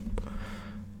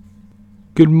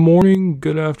Good morning,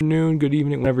 good afternoon, good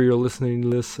evening, whenever you're listening to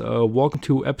this. Welcome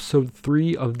to episode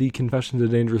 3 of the Confessions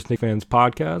of Dangerous Knicks Fans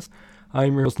podcast.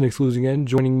 I'm your host, Knicks Losing End.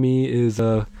 Joining me is,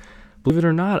 believe it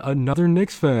or not, another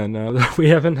Knicks fan. We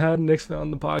haven't had a Knicks fan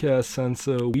on the podcast since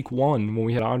week 1 when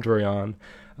we had Andre on.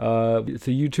 It's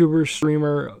a YouTuber,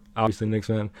 streamer, obviously Knicks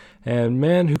fan, and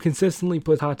man who consistently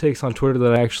puts hot takes on Twitter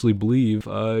that I actually believe.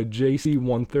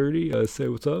 JC130, say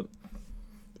what's up.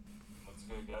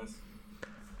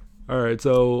 Alright,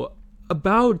 so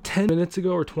about 10 minutes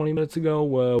ago or 20 minutes ago,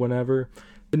 whenever,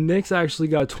 the Knicks actually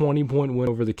got a 20-point win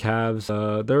over the Cavs.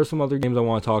 There are some other games I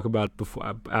want to talk about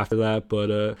after that,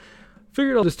 but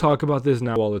figured I'll just talk about this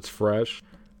now while it's fresh.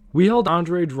 We held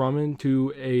Andre Drummond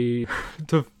to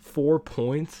 4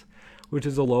 points, which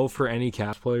is a low for any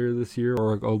Cavs player this year,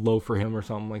 or a low for him or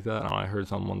something like that. I don't know, I heard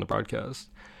something on the broadcast.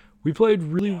 We played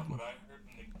really... Yeah, what I heard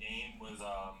from the game was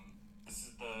this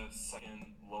is the second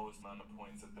lowest amount of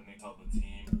points that the Knicks held the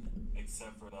team,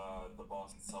 except for the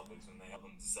Boston Celtics when they held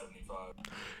them to 75.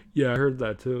 Yeah, I heard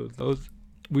that too.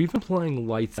 We've been playing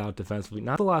lights out defensively.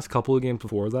 Not the last couple of games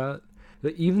before that.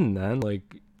 Even then,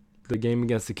 like the game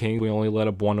against the Kings, we only let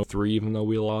up 103 even though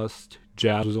we lost.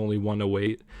 Jazz was only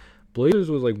 108. Blazers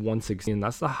was like 116.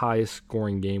 That's the highest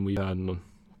scoring game we had and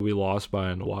we lost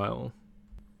by in a while.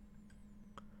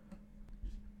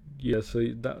 Yeah, so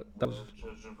that was...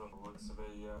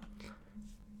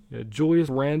 Yeah, Julius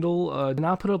Randle did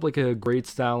not put up like a great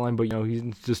stat line, but he's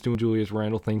just doing Julius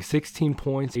Randle thing. 16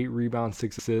 points, 8 rebounds,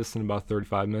 6 assists in about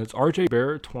 35 minutes. RJ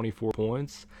Barrett, 24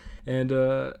 points. And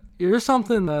here's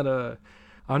something that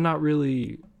I'm not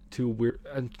really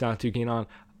not too keen on.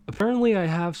 Apparently I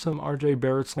have some RJ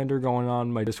Barrett slander going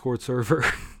on my Discord server.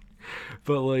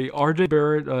 But like RJ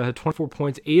Barrett had 24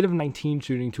 points, 8 of 19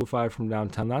 shooting, 2 of 5 from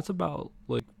downtown. That's about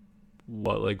like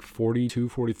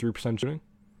 43% shooting?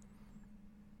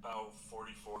 About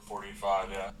 44,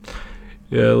 45, yeah.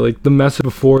 Yeah, like the message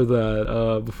before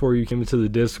that, before you came into the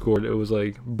Discord, it was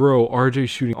like, bro, RJ's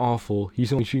shooting awful.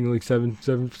 He's only shooting like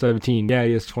 17. Yeah,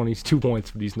 he has 22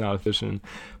 points, but he's not efficient.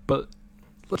 But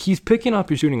look, he's picking up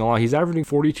his shooting a lot. He's averaging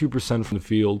 42% from the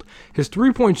field. His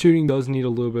three-point shooting does need a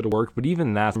little bit of work, but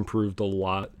even that's improved a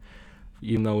lot,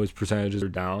 even though his percentages are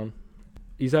down.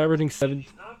 He's averaging 7...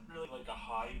 He's not really like a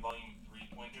high-volume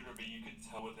three-point shooter, but you could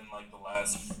tell within like the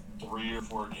last 3 or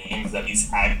 4 games that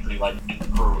he's actually like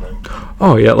improving.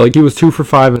 Oh yeah, like he was 2 for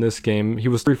 5 in this game. He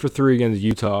was 3 for 3 against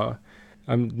Utah.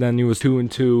 Then he was 2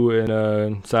 and 2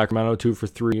 in Sacramento, 2 for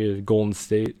 3 at Golden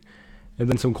State, and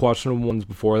then some questionable ones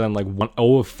before then, like 0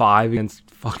 of 5 against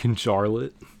fucking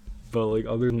Charlotte. But like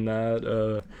other than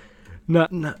that,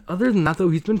 other than that though,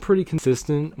 he's been pretty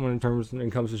consistent when it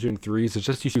comes to shooting threes. It's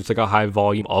just he shoots like a high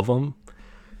volume of them.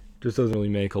 Just doesn't really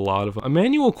make a lot of them.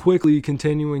 Emmanuel Quickley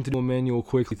continuing to do Emmanuel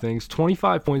Quickley things.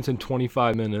 25 points in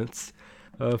 25 minutes.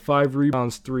 5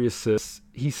 rebounds, 3 assists.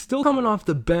 He's still coming off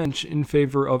the bench in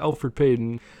favor of Elfrid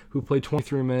Payton, who played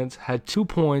 23 minutes, had 2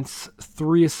 points,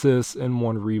 3 assists, and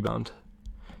 1 rebound.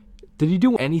 Did he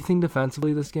do anything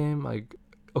defensively this game? Like,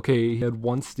 okay, he had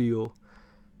 1 steal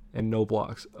and no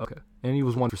blocks. Okay. And he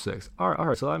was 1 for 6. All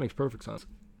right, so that makes perfect sense.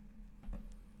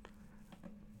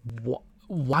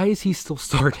 Why is he still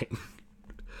starting?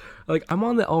 Like, I'm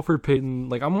on the Elfrid Payton.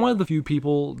 Like, I'm one of the few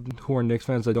people who are Knicks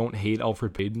fans that don't hate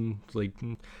Elfrid Payton. Like,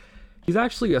 he's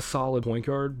actually a solid point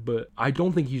guard, but I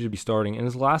don't think he should be starting. In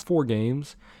his last 4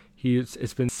 games,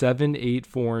 it's been 7, 8,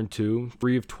 4, and 2,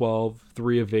 3 of 12,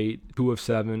 3 of 8, 2 of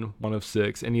 7, 1 of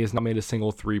 6, and he has not made a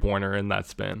single three-pointer in that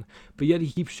span. But yet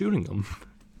he keeps shooting them.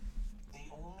 The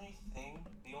only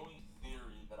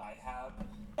theory that I have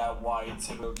at why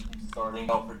Thibodeau keeps starting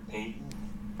Elfrid Payton,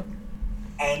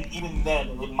 and even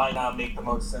then it might not make the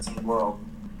most sense in the world,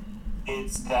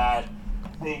 it's that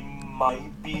they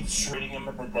might be trading him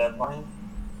at the deadline,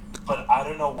 but I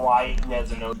don't know why he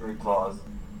has a no-trade clause.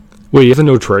 Wait, he has a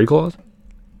no-trade clause?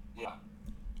 Yeah.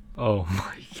 Oh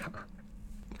my god.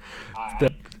 I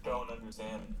don't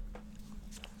understand.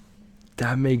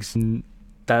 That makes...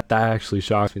 That actually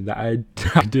shocks me. That I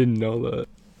didn't know that.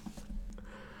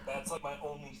 That's like my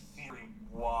only theory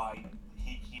why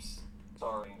he keeps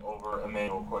starting over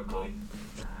Emmanuel Quickley.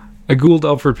 I googled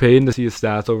Elfrid Payton to see his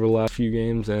stats over the last few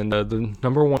games, and the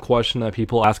number one question that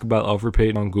people ask about Elfrid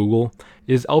Payton on Google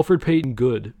is Elfrid Payton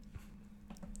good?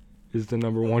 Is the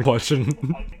number one question.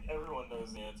 I think everyone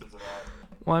knows the answer to that.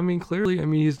 Well, I mean, clearly,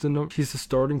 he's the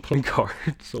starting point guard,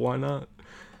 so why not?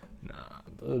 Nah,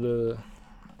 but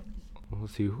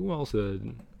let's see, who else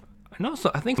did...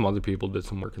 I think some other people did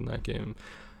some work in that game.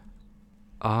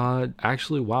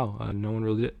 Actually, wow, no one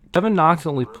really did. Kevin Knox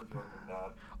only...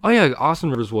 Oh yeah,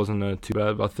 Austin Rivers wasn't too bad.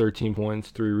 About 13 points,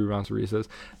 3 rebounds, 3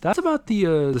 assists. That's about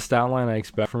the stat line I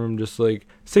expect from him. Just like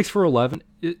 6 for 11.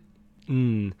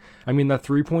 I mean that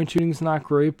 3 point shooting's not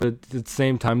great, but at the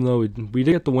same time though, we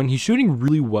did get the win. He's shooting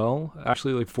really well.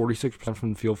 Actually, like 46%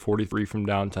 from the field, 43 from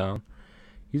downtown.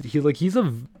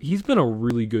 He's been a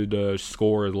really good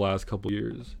scorer the last couple of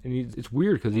years, and it's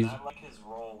weird because And he's I like his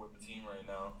role with the team right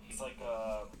now. He's like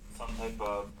some type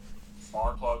of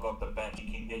smart plug off the bench.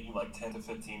 He can get you like 10 to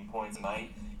 15 points a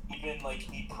night. Even like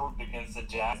he proved against the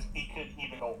Jazz, he could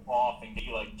even go off and get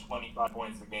you like 25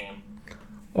 points a game.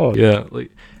 oh yeah,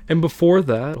 like and before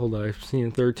that, hold on, I've seen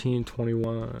 13,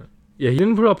 21. Yeah, he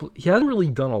didn't put up. He hasn't really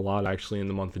done a lot actually in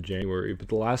the month of January, but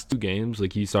the last 2 games,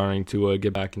 like he's starting to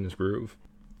get back in his groove.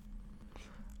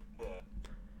 Yeah.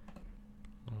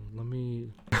 Let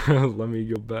me let me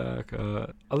go back.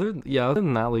 Other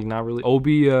than that, like not really.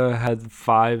 Obi had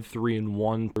 5, 3, and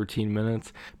 1, 13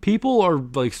 minutes. People are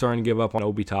like starting to give up on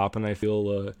Obi Toppin. I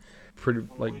feel pretty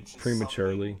like Which is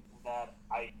prematurely. something that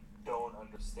I don't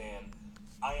understand.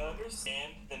 I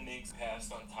understand the Knicks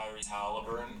passed on Tyrese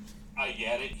Halliburton. I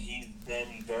get it. He's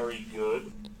been very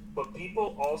good. But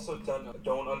people also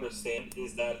don't understand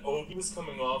is that Obi was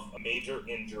coming off a major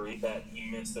injury that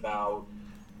he missed about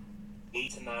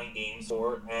 8 to 9 games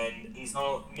for, and he's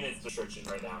on minutes restriction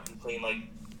right now. He's playing like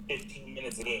 15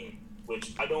 minutes a game,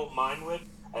 which I don't mind with.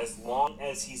 As long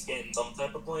as he's getting some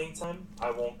type of playing time,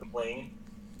 I won't complain.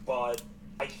 But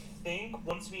I think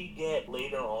once we get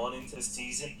later on into the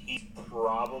season, he's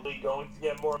probably going to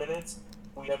get more minutes.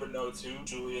 We never know, too.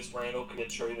 Julius Randle could get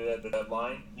traded at the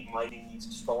deadline. He might be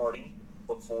starting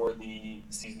before the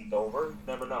season's over.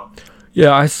 Never know.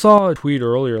 Yeah, I saw a tweet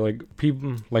earlier, like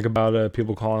people like about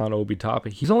people calling out Obi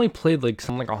Toppin. He's only played like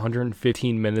something like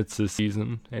 115 minutes this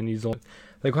season, and he's only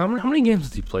like how many games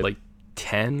has he played? Like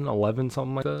 10, 11,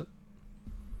 something like that.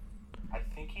 I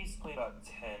think he's played about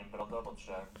 10, but I'll double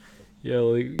check. Yeah,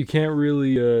 like you can't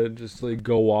really just like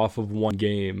go off of one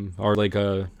game or like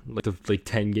the like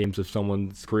 10 games of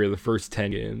someone's career, the first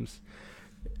 10 games.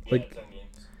 Yeah, Like 10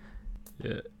 games.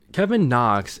 yeah. Kevin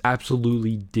Knox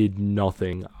absolutely did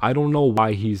nothing. I don't know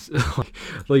why he's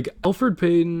like Alfred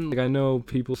Payton. Like I know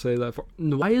people say that for.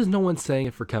 Why is no one saying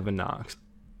it for Kevin Knox?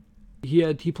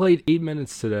 He played 8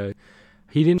 minutes today.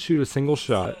 He didn't shoot a single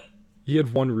shot. He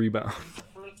had 1 rebound.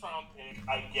 First round pick,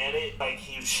 I get it. Like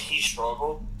he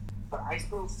struggled, but I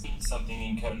still see something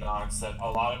in Kevin Knox that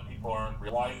a lot of people aren't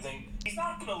realizing. He's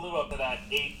not going to live up to that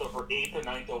eighth or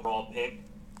ninth overall pick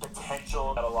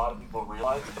potential that a lot of people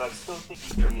realize. But I still think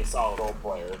he can be a solid role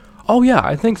player. Oh yeah,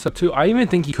 I think so too. I even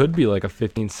think he could be like a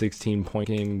 15, 16 point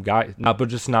game guy, but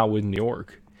just not with New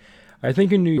York. I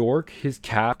think in New York, his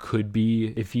cap could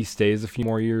be, if he stays a few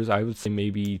more years, I would say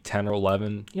maybe 10 or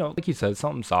 11. You know, like you said,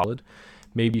 something solid.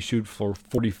 Maybe shoot for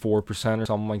 44% or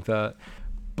something like that.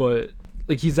 But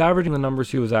like he's averaging the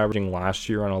numbers he was averaging last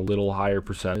year on a little higher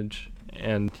percentage,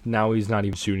 and now he's not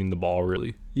even shooting the ball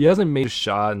really. He hasn't made a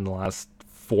shot in the last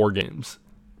 4 games.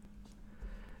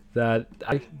 That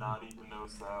I did not even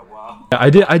notice that. Wow. I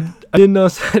didn't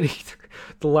notice that either.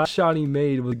 The last shot he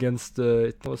made was against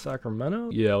was Sacramento.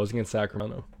 Yeah, it was against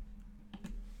Sacramento.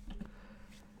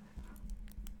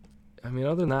 I mean,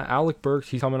 other than that, Alec Burks,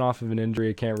 he's coming off of an injury.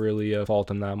 I can't really fault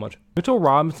him that much. Mitchell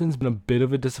Robinson's been a bit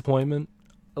of a disappointment.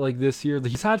 Like this year,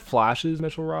 he's had flashes,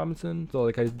 Mitchell Robinson. So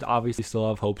like, I obviously still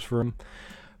have hopes for him.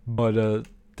 But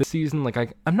this season, like I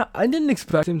didn't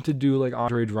expect him to do like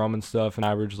Andre Drummond stuff and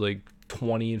average like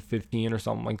 20 and 15 or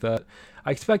something like that. I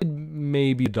expected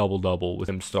maybe a double-double with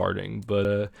him starting,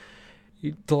 but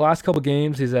the last couple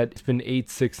games it's been 8,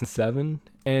 6, and 7.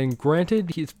 And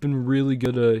granted, he's been really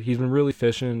good. He's been really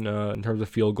efficient in terms of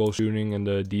field goal shooting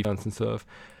and defense and stuff.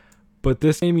 But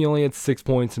this game, he only had 6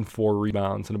 points and 4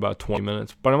 rebounds in about 20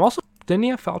 minutes. But didn't he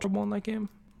have foul trouble in that game?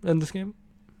 In this game?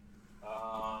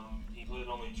 He played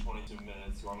only 22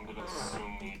 minutes, so I'm gonna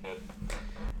assume he did.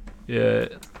 Yeah.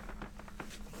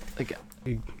 Like,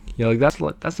 yeah, like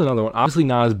that's another one. Obviously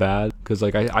not as bad because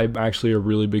like I'm actually a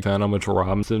really big fan of Mitchell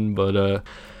Robinson, but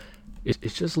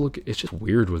it's just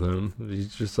weird with him.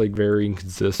 He's just like very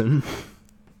inconsistent.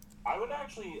 I would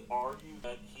actually argue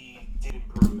that he did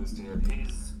improve this year.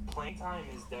 His playing time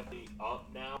is definitely up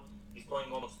now. He's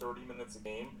playing almost 30 minutes a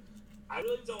game. I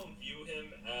really don't view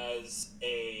him as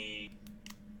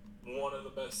one of the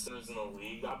best centers in the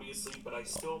league, obviously, but I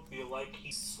still feel like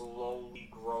he's slowly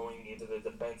growing into the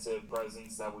defensive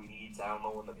presence that we need down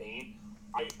low in the paint.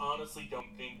 I honestly don't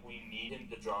think we need him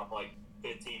to drop like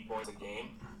 15 points a game.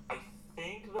 I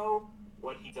think, though,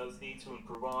 what he does need to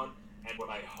improve on, and what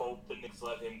I hope the Knicks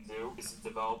let him do, is to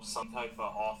develop some type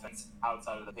of offense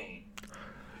outside of the paint.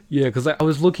 Yeah, because I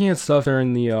was looking at stuff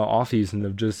during the offseason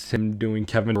of just him doing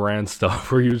Kevin Durant stuff,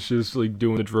 where he was just like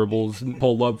doing the dribbles and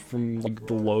pull up from like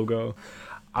the logo.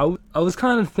 I was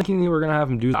kind of thinking they were gonna have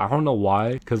him do that. I don't know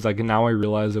why, because like now I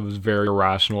realize it was very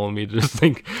irrational of me to just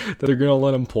think that they're gonna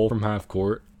let him pull from half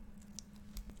court.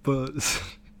 But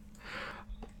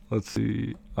let's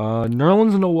see,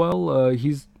 Nerlens Noel,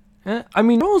 I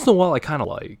mean Nerlens Noel I kind of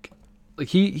like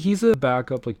he's a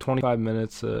backup like 25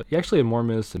 minutes. He actually had more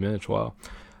minutes than Mitch. Wow.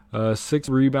 6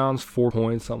 rebounds, 4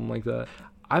 points, something like that.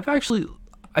 I've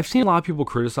seen a lot of people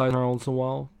criticize Nerlens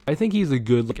Noel. I think he's a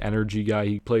good like energy guy.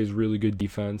 He plays really good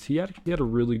defense. He had a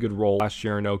really good role last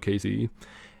year in OKC,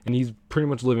 and he's pretty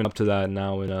much living up to that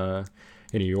now in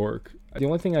New York. The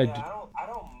only thing I don't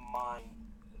mind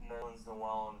Nerlens Noel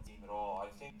on the team at all.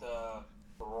 I think the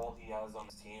role he has on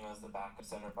his team as the backup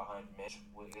center behind Mitch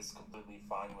is completely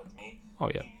fine with me.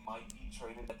 Oh yeah. He might be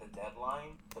traded at the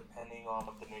deadline, depending on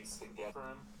what the Knicks could get for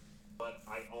him. But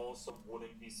I also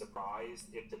wouldn't be surprised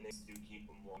if the Knicks do keep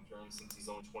him long term since he's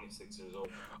only 26 years old.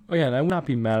 Oh yeah, and I would not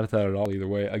be mad at that at all either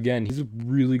way. Again, he's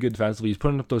really good defensively. He's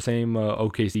putting up those same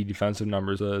OKC defensive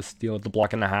numbers, steal at the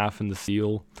block and a half and the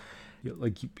steal.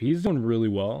 Like he's doing really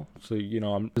well. So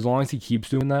as long as he keeps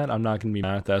doing that, I'm not gonna be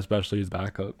mad at that, especially as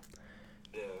backup.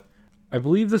 Yeah. I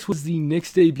believe this was the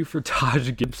Knicks debut for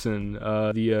Taj Gibson,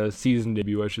 the season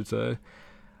debut, I should say.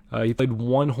 He played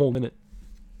one whole minute.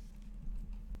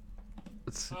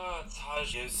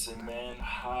 Taj Gibson, man.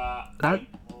 I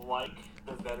like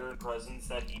the veteran presence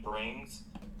that he brings.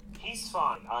 He's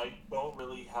fine. I don't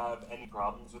really have any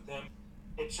problems with him.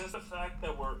 It's just the fact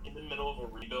that we're in the middle of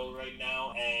a rebuild right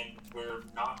now, and we're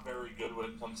not very good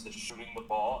when it comes to shooting the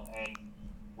ball, and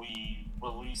we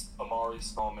released Amari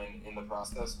Spellman in the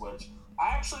process, which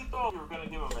I actually thought we were going to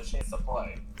give him a chance to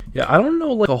play. Yeah, I don't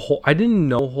know I didn't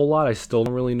know a whole lot. I still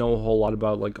don't really know a whole lot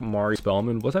about like Amari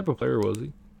Spellman. What type of player was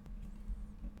he?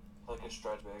 Like a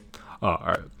stretch big. Oh, all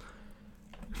right.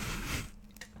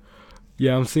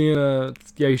 Yeah, I'm seeing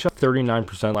he shot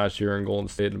 39% last year in Golden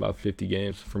State in about 50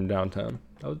 games from downtown.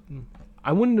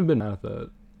 I wouldn't have been mad at that.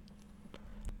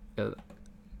 Yeah,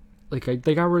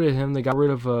 they got rid of him. They got rid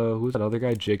of who's that other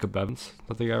guy, Jacob Evans,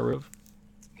 that they got rid of.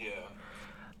 Yeah.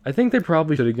 I think they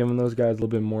probably should have given those guys a little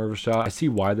bit more of a shot. I see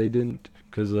why they didn't,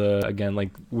 because again, like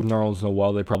with Nerlens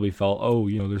Noel, they probably felt,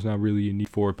 there's not really a need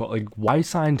for it. But like, why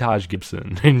sign Taj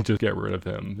Gibson and just get rid of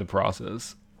him in the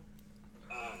process?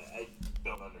 I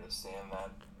don't understand that.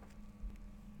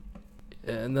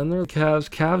 And then there are the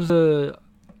Cavs.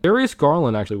 Darius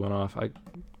Garland actually went off. I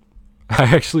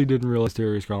actually didn't realize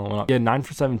Darius Garland went off. Yeah, 9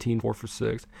 for 17, 4 for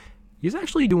 6. He's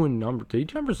actually doing numbers. Did he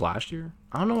do numbers last year?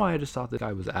 I don't know why I just thought the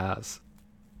guy was ass.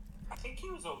 I think he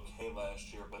was okay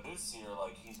last year, but this year,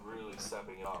 like, he's really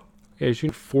stepping it up. Yeah, he's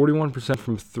shooting 41%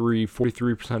 from 3,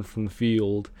 43% from the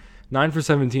field. 9 for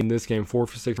 17 this game, 4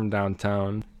 for 6 from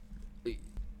downtown.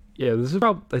 Yeah,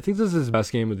 I think this is his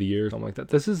best game of the year, something like that.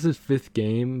 This is his 5th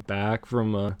game back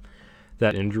from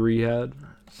that injury he had.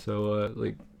 So,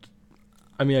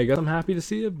 I guess I'm happy to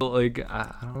see it, but,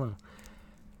 I don't know.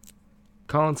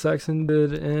 Colin Sexton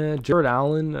did. Jared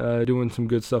Allen doing some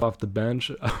good stuff off the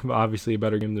bench. Obviously, a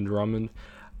better game than Drummond.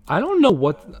 I don't know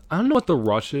what the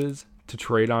rush is to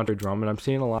trade Andre Drummond. I'm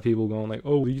seeing a lot of people going like,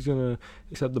 "Oh, he's gonna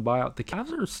accept the buyout." The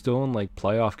Cavs are still in like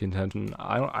playoff contention.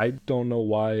 I don't know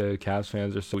why Cavs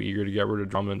fans are so eager to get rid of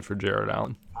Drummond for Jared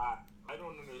Allen. I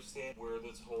don't understand where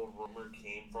this whole rumor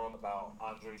came from about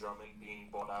Andre Drummond being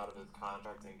bought out of his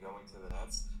contract and going to the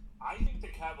Nets. I think the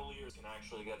Cavaliers can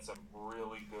actually get some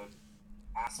really good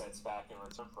assets back in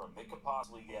return for him. They could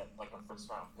possibly get like a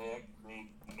first-round pick,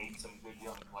 maybe some good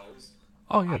young players.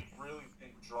 Oh yeah. I really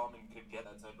think Drummond could get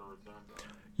that type of return.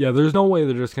 Yeah, there's no way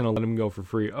they're just gonna let him go for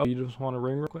free. Oh, you just want a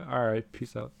ring real quick? All right,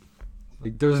 peace out.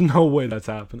 Like, there's no way that's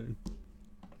happening.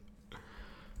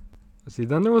 Let's see.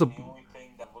 Then there was The only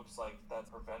thing that looks like that's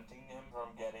preventing him from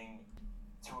getting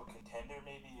to a contender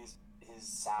maybe is his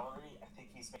salary. I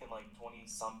think he's making like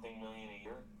 20-something million a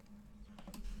year.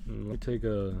 Let me take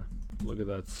a look at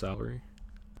that salary.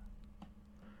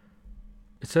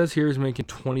 It says here he's making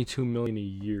 $22 million a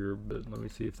year, but let me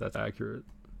see if that's accurate.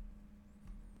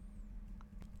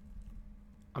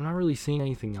 I'm not really seeing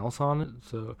anything else on it.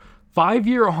 So,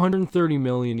 5-year, $130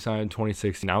 million he signed in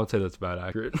 2016. I would say that's about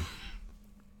accurate.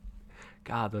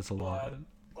 God, that's a lot.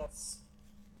 That's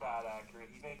about accurate.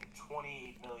 He's making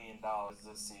 $28 million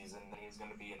this season, and he's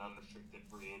going to be an unrestricted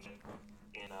free agent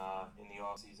in the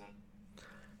off season.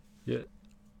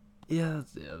 Yeah,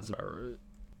 that's about right.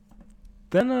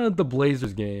 Then the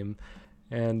Blazers game,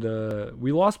 and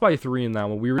we lost by 3 in that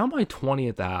one. We were down by 20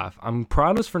 at the half. I'm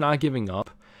proud of us for not giving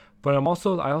up, But I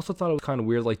also thought it was kind of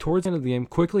weird. Like towards the end of the game,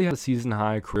 quickly had a season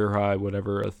high, career high,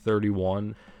 whatever, a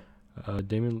 31.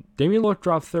 Damian Lillard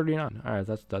dropped 39. All right,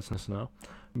 that's nice to know.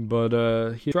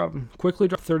 But he quickly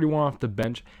dropped 31 off the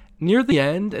bench near the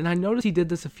end, and I noticed he did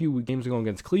this a few games ago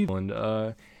against Cleveland.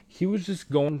 He was just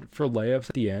going for layups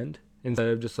at the end instead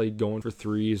of just like going for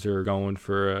threes or going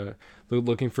for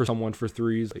looking for someone for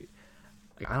threes. Like,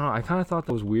 I don't know. I kind of thought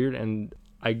that was weird, and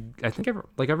I think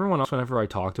everyone else, whenever I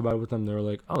talked about it with them, they were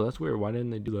like, "Oh, that's weird. Why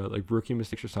didn't they do that? Like rookie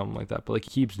mistakes or something like that." But like he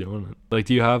keeps doing it. Like,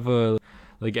 do you have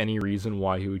like any reason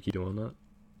why he would keep doing that?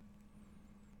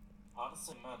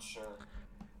 Honestly, I'm not sure.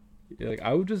 Yeah,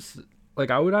 like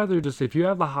I would either just, if you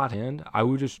have the hot hand, I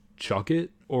would just chuck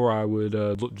it, or I would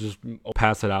just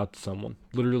pass it out to someone,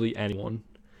 literally anyone.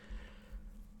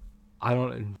 I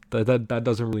don't that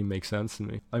doesn't really make sense to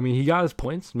me. I mean, he got his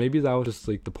points. Maybe that was just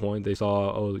like the point they saw.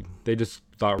 Oh, they just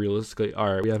thought realistically,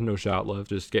 all right, we have no shot left.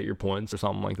 Just get your points or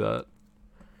something like that.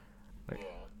 Like,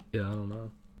 yeah, I don't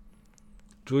know.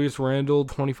 Julius Randle,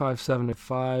 25, 7, and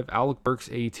 5. Alec Burks,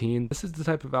 18. This is the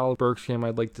type of Alec Burks game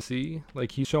I'd like to see.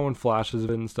 Like, he's showing flashes of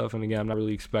it and stuff. And again, I'm not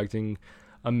really expecting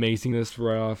amazingness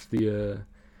right off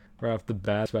the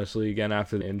bat, especially again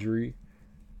after the injury.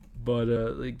 But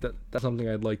like that's something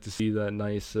I'd like to see. That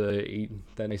nice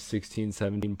 16,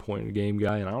 17 point a game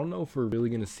guy. And I don't know if we're really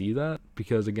gonna see that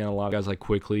because again, a lot of guys like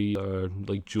Quickly,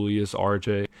 like Julius,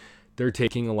 RJ, they're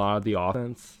taking a lot of the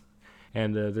offense.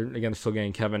 And they're again still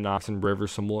getting Kevin Knox and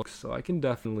Rivers some looks, so I can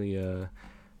definitely, I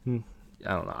don't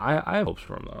know. I have hopes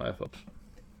for him though. I have hopes.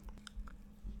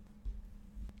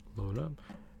 Load up,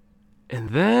 and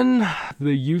then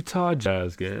the Utah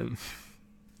Jazz game.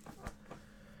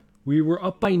 We were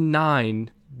up by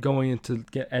 9 going into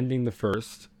ending the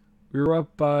first. We were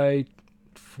up by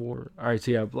 4. All right, so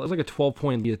yeah, it was like a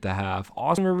 12-point lead at the half.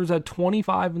 Austin Rivers had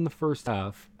 25 in the first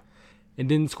half, and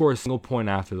didn't score a single point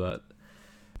after that.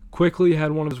 Quickly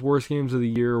had one of his worst games of the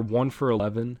year, 1 for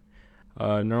 11.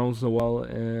 Nerlens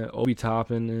Noel, Obi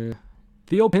Toppin,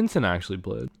 Theo Pinson actually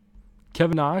played.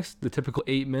 Kevin Knox, the typical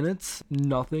 8 minutes,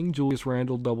 nothing. Julius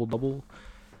Randle, double-double.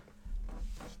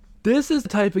 These are the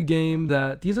type of games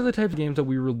that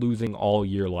we were losing all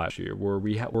year last year, where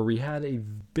we had a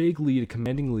big lead, a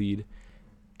commanding lead,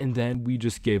 and then we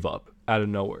just gave up out of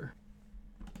nowhere.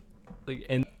 Like,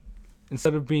 and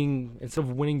instead of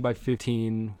winning by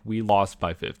 15, we lost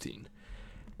by 15.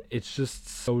 It's just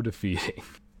so defeating.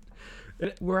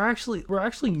 We're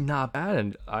actually not bad,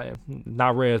 and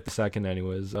not right at the second,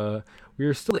 anyways. We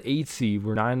are still the 8th seed.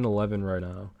 We're 9-11 right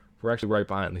now. We're actually right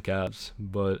behind the Cavs,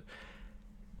 but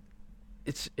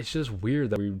it's just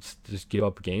weird that we just give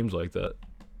up games like that.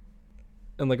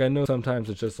 And like I know sometimes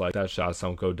it's just like that shots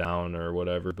don't go down or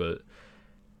whatever, but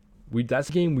that's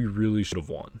a game we really should have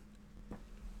won.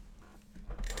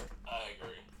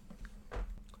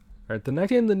 Alright, the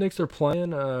next game the Knicks are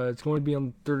playing, it's going to be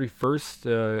on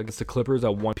 31st against the Clippers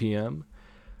at 1 p.m.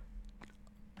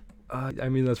 I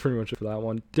mean, that's pretty much it for that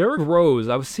one. Derrick Rose,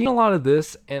 I was seeing a lot of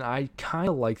this, and I kind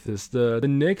of like this. The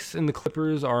Knicks and the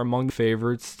Clippers are among the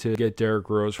favorites to get Derrick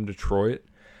Rose from Detroit.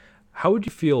 How would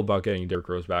you feel about getting Derrick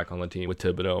Rose back on the team with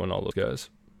Thibodeau and all those guys?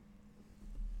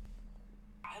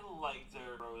 I liked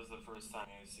Derrick Rose the first time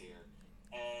he was here,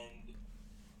 and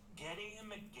getting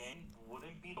him again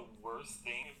wouldn't be the worst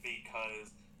thing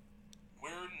because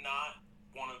we're not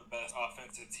one of the best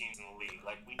offensive teams in the league.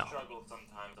 Like, we struggle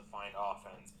sometimes to find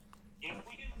offense. If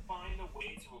we can find a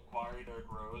way to acquire Derrick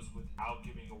Rose without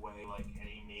giving away like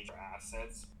any major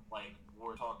assets, like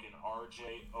we're talking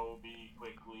RJ, Obi,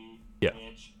 Quickly,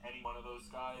 Mitch, any one of those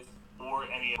guys, or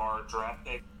any of our draft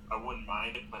picks, I wouldn't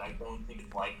mind it, but I don't think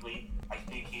it's likely. I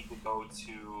think he could go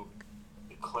to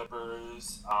the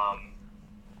Clippers.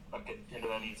 And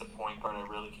then he's a point guard. I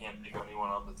really can't think of anyone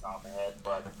off the top of my head,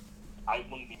 but I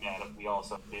wouldn't be mad if we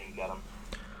also didn't get him.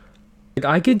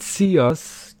 I could see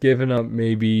us giving up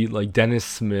maybe like Dennis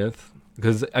Smith,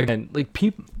 because again, like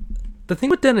the thing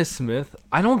with Dennis Smith,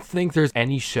 I don't think there's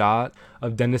any shot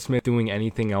of Dennis Smith doing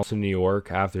anything else in New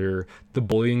York after the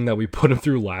bullying that we put him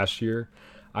through last year.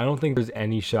 I don't think there's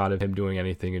any shot of him doing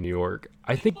anything in New York.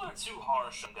 I think people are too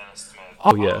harsh on Dennis Smith.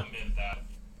 Oh yeah. I'll admit that.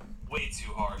 Way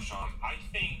too harsh on him. I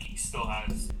think he still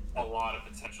has a lot of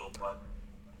potential, but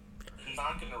he's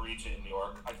not going to reach it in New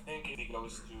York. I think if he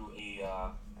goes to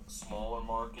a smaller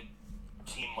market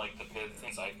team like the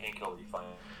Pistons, I think he'll be fine.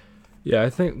 Yeah, I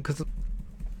think because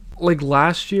like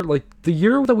last year, like the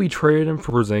year that we traded him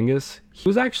for Porzingis, he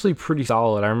was actually pretty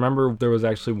solid. I remember there was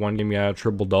actually one game he had a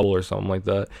triple-double or something like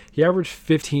that. He averaged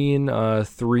 15,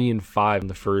 3, and 5 in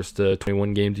the first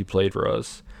 21 games he played for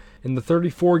us. In the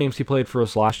 34 games he played for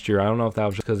us last year, I don't know if that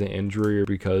was just because of injury or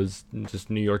because just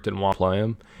New York didn't want to play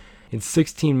him. In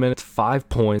 16 minutes, 5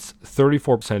 points,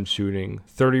 34% shooting,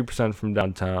 30% from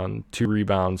downtown, 2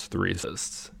 rebounds, 3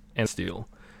 assists, and steal.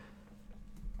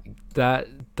 That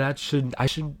should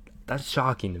that's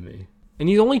shocking to me. And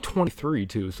he's only 23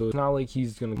 too, so it's not like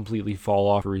he's gonna completely fall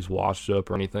off or he's washed up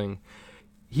or anything.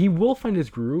 He will find his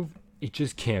groove. It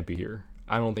just can't be here.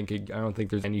 I don't think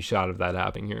there's any shot of that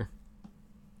happening here.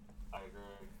 I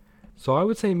agree. So I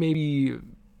would say maybe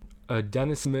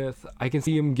Dennis Smith. I can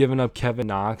see him giving up Kevin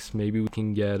Knox. Maybe we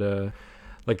can get a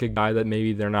guy that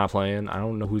maybe they're not playing. I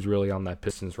don't know who's really on that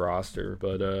Pistons roster,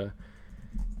 but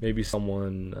maybe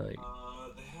someone like.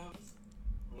 They have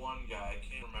one guy. I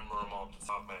can't remember him off the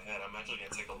top of my head. I'm actually gonna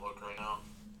take a look right now.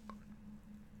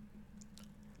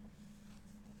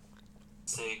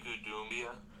 Sekou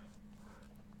Doumbia.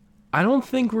 I don't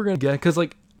think we're gonna get because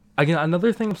again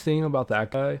another thing I'm saying about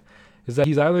that guy is that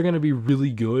he's either gonna be really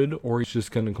good or he's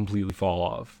just gonna completely fall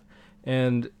off.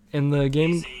 And in the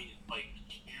game, He's a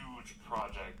huge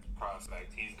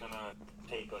prospect. He's gonna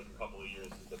take a couple of years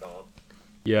to develop.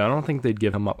 yeah, I don't think they'd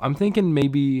give him up. I'm thinking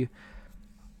maybe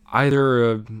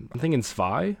either I'm thinking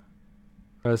Sfaya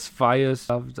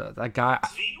stuff. That guy.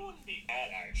 He wouldn't be bad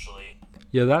actually.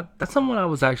 Yeah, that's someone I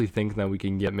was actually thinking that we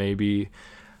can get maybe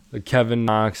Kevin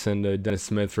Knox and Dennis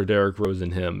Smith for Derrick Rose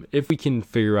and him. If we can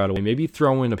figure out a way, maybe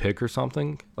throw in a pick or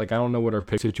something. I don't know what our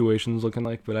pick situation's looking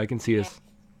like, but I can see us.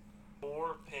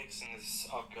 4 picks in this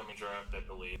upcoming draft, I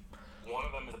believe. One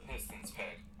of them is a Pistons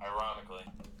pick, ironically.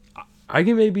 I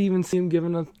can maybe even see him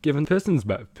giving Pistons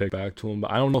pick back to him,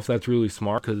 but I don't know if that's really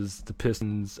smart because the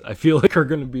Pistons, I feel like, are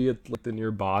going to be at the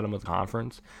near bottom of the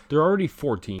conference. They're already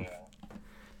 14th.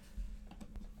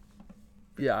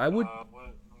 Yeah, I would. Let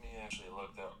me actually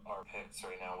look at our picks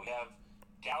right now. We have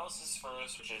Dallas's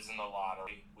first, which is in the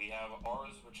lottery. We have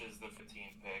ours, which is the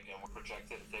 15th pick, and we're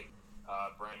projected to take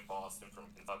Brandon Boston from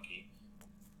Kentucky.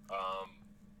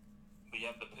 We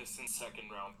have the Pistons' second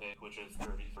round pick, which is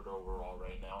 33rd overall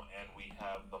right now, and we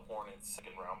have the Hornets'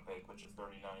 second round pick, which is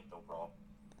 39th overall.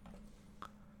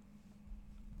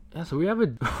 Yeah, so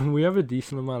we have a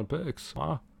decent amount of picks.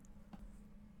 Wow.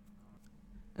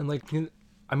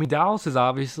 And Dallas is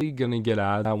obviously going to get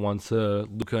out of that once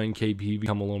Luka and KP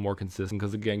become a little more consistent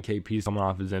because, again, KP's coming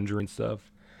off his injury and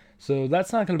stuff. So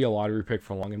that's not going to be a lottery pick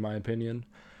for long, in my opinion.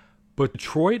 But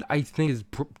Detroit, I think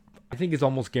is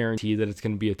almost guaranteed that it's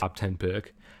going to be a top 10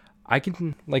 pick.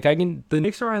 The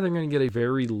Knicks are either going to get a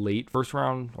very late first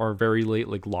round or a very late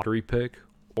lottery pick,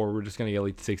 or we're just going to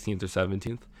get the 16th or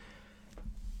 17th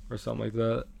or something like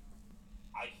that.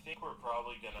 I think we're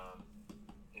probably going to,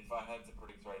 if I had to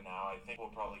predict right now, I think we'll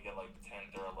probably get the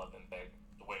 10th or 11th pick,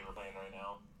 the way we're playing right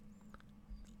now.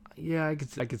 Yeah, I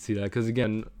could see that because,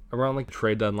 again, around the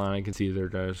trade deadline, I can see they're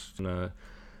just gonna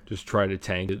just try to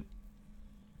tank it.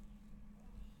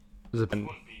 It wouldn't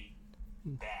be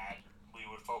bad. We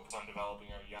would focus on developing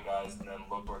our young guys and then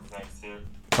look towards next year.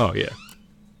 Oh yeah.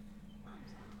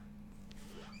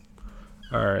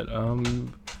 All right.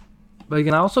 But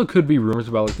again, I also could be rumors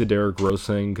about the Derrick Rose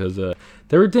thing because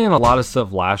they were doing a lot of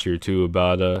stuff last year too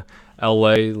about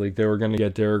LA, they were gonna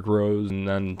get Derrick Rose, and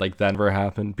then that never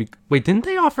happened. Wait, didn't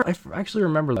they offer? I actually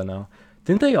remember that now.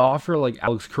 Didn't they offer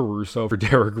Alex Caruso for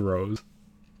Derrick Rose?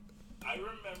 I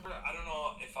remember. I don't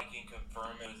know if I can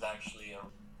confirm it was actually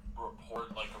a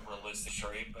report, a realistic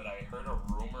trade, but I heard a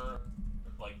rumor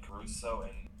Caruso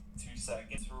and 2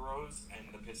 seconds for Rose, and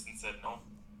the Pistons said no.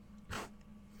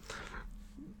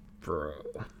 Bro,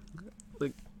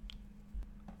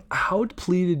 how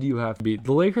depleted do you have to be?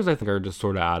 The Lakers, I think, are just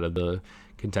sort of out of the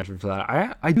contention for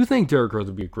that. I do think Derrick Rose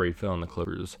would be a great fit on the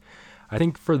Clippers. I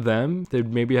think for them,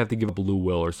 they'd maybe have to give up Lou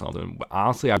Will or something. But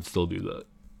honestly, I'd still do that.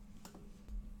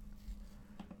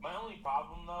 My only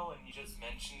problem, though, and you just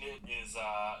mentioned it, is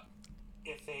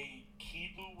if they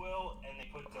keep Lou Will and they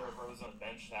put Derrick Rose on the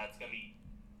bench, that's going to be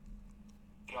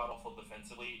god-awful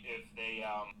defensively. If they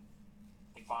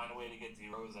find a way to get D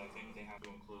Rose, I think they have to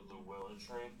include Lou Will in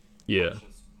trade. Yeah. That's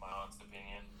just my honest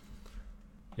opinion.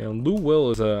 Yeah, and Lou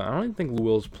Will is I don't even think Lou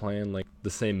Will's playing the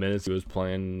same minutes he was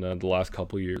playing the last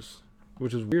couple of years,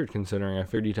 which is weird considering I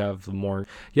figured he'd have more.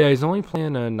 Yeah, he's only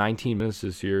playing 19 minutes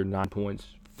this year, 9 points,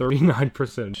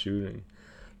 39% shooting.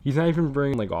 He's not even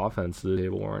bringing offense to the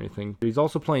table or anything. But he's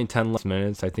also playing 10 less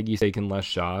minutes. I think he's taking less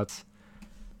shots.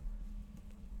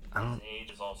 His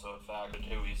age is also a factor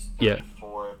too. He's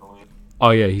 34, I believe. Oh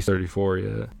yeah, he's 34.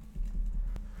 Yeah.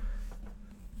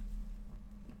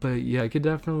 But yeah, I could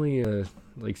definitely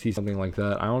see something like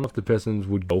that. I don't know if the Pistons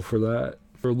would go for that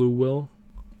for Lou Will.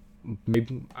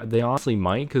 Maybe they honestly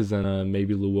might, because then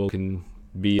maybe Lou Will can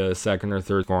be a second or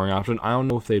third scoring option. I don't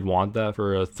know if they'd want that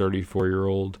for a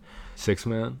 34-year-old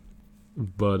 6-man,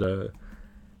 but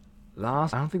I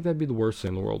don't think that'd be the worst thing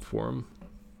in the world for him.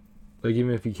 Like,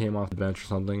 even if he came off the bench or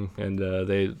something, and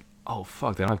they... Oh,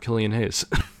 fuck, they don't have Killian Hayes.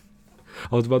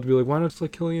 I was about to be like, why not just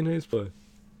let Killian Hayes play?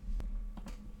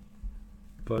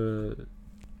 But,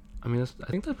 I mean, I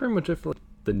think that's pretty much it for like,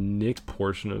 the Knicks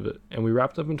portion of it. And we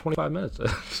wrapped up in 25 minutes.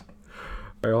 Alright,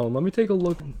 hold on, let me take a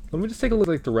look. Let me just take a look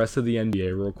at like, the rest of the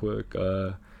NBA real quick.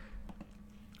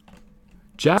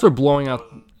 Jazz are blowing out...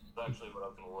 That's actually what I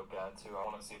was going to look at, too. I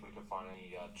want to see if we can find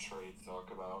any trades to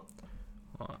talk about.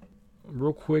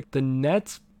 Real quick, the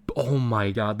Nets... Oh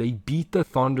my god, they beat the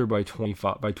Thunder by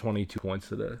 22 points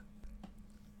today.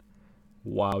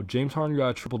 Wow, James Harden got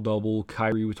a triple-double,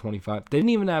 Kyrie with 25. They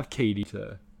didn't even have KD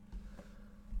today.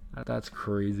 That's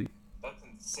crazy. That's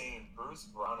insane. Bruce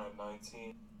Brown at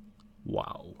 19.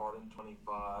 Wow. Harden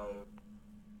 25.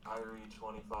 Kyrie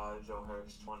 25. Joe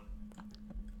Harris 20.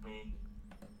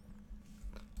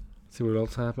 See what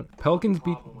else happened. Pelicans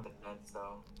beat... With the Nets,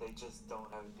 though. They just don't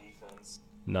have defense.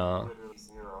 Nah. Literally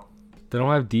zero. They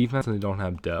don't have defense and they don't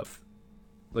have depth.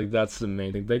 Like, that's the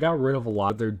main thing. They got rid of a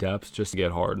lot of their depths just to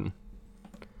get Harden.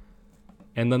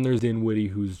 And then there's Dinwiddie,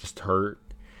 who's just hurt.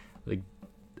 Like,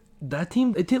 that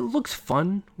team, it looks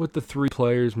fun with the three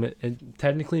players. It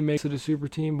technically makes it a super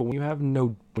team, but when you have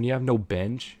no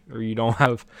bench, or you don't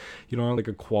have like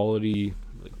a quality,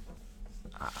 like,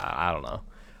 I don't know.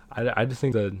 I just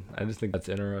think that's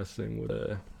interesting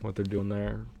with what they're doing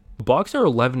there. The Bucks are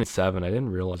 11-7. I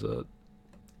didn't realize that.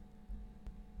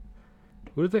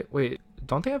 Who did they wait?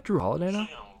 Don't they have Drew Holiday now?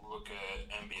 Look at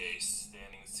NBA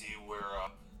standings, see where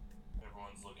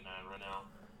everyone's looking at right now.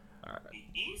 All right.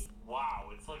 The East, wow,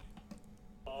 it's like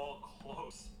all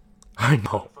close. I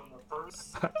know. From the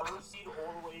first seed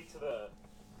all the way to the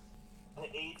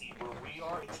 8th seed where we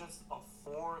are, it's just a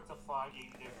 4 to 5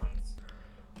 game difference.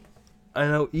 I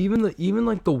know. Even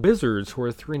like the Wizards, who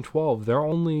are 3-12, they're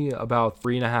only about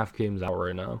 3.5 games out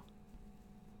right now.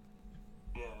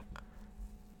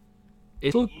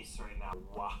 It's the East right now.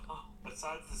 Wow.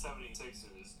 Besides the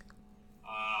 76ers,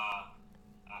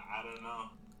 I don't know.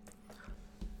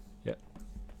 Yeah.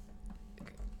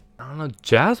 I don't know.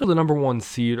 Jazz are the number 1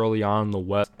 seed early on in the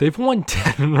West. They've won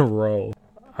 10 in a row.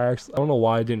 I don't know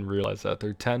why I didn't realize that.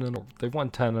 They've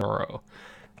won 10 in a row.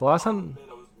 The last time...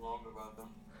 I was wrong about them.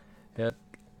 Yeah.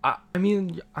 I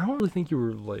mean, I don't really think you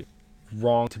were, like,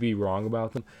 wrong to be wrong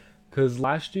about them. Because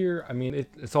last year, I mean,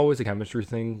 it's always a chemistry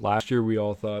thing. Last year, we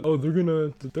all thought, oh,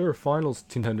 they're a finals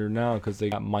contender now because they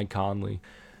got Mike Conley.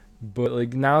 But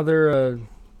like now they're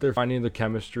finding the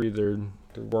chemistry. They're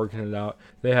working it out.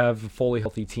 They have a fully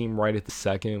healthy team right at the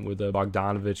second with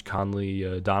Bogdanovich,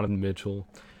 Conley, Donovan Mitchell.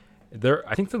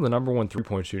 I think they're the number 1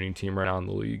 3-point shooting team right now in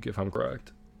the league, if I'm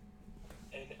correct.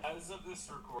 And as of this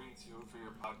recording too for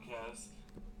your podcast,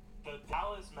 the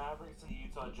Dallas Mavericks and the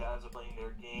Utah Jazz are playing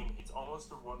their game. It's almost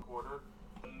the 1 quarter.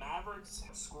 The Mavericks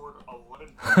have scored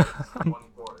 11 points in 1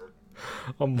 quarter.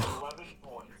 11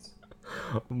 points.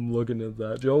 I'm looking at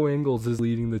that. Joe Ingles is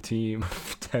leading the team.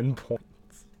 10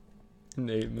 points in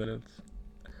 8 minutes.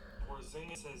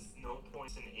 Porzingis has no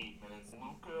points in 8 minutes.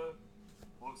 Luka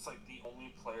looks like the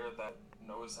only player that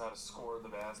knows how to score the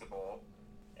basketball.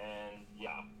 And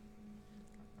yeah.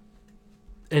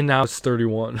 And now it's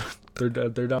 31. They're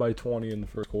down by 20 in the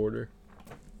first quarter.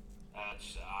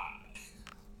 That's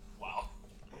wow.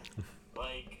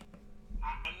 Like,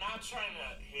 I'm not trying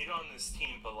to hate on this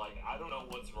team, but like, I don't know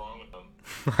what's wrong with them.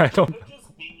 I don't. It could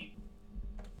just be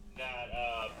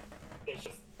that it's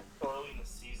just early in the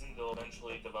season. They'll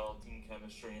eventually develop team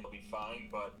chemistry and they'll be fine.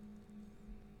 But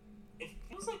it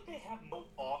feels like they have no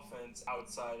offense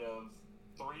outside of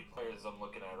 3 players I'm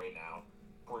looking at right now: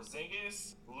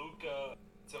 Porzingis, Luka,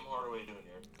 Tim Hardaway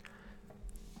Jr.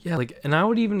 Yeah, like, and I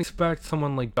would even expect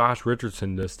someone like Josh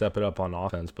Richardson to step it up on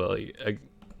offense, but like,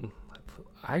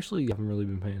 I actually haven't really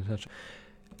been paying attention.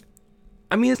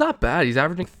 I mean, it's not bad. He's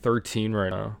averaging 13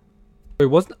 right now.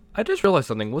 Wait, I just realized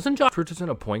something. Wasn't Josh Richardson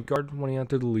a point guard when he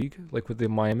entered the league, like with the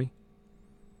Miami?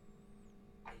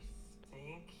 I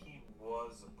think he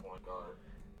was a point guard.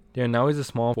 Yeah, now he's a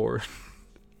small forward.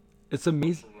 It's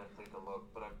amazing. I'm gonna take a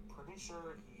look, but I'm pretty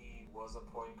sure he was a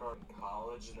point guard in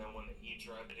college, and then when he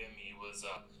drafted him, he was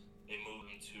they moved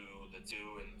him to the 2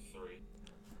 and the 3.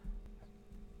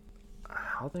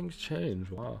 How things change.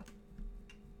 Wow.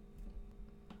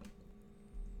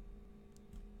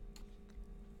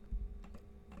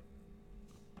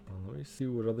 Let me see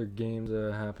what other games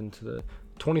happened today.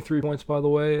 23 points, by the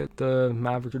way, the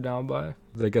Mavericks are down by.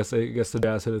 I guess the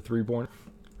Jazz hit a 3-pointer.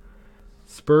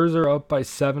 Spurs are up by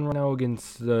 7 right now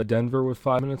against Denver with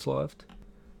 5 minutes left.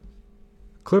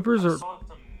 Clippers are... I saw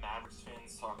some Mavericks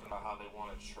fans talking about how they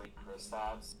want to trade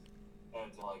Kristaps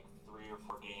after like 3 or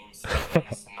 4 games.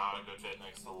 He's not a good fit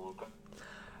next to Luka.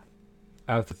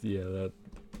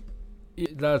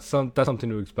 That's something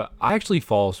to expect. I actually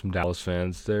follow some Dallas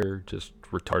fans. They're just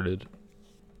retarded.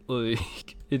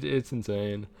 Like it's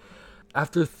insane.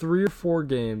 After 3 or 4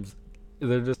 games,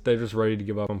 they're just ready to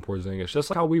give up on Porzingis, just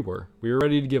like how we were. We were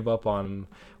ready to give up on him,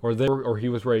 or he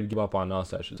was ready to give up on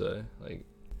us, I should say. Like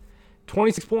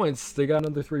 26 points, they got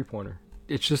another 3-pointer.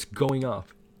 It's just going up.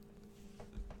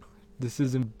 This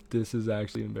is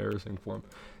actually embarrassing for him.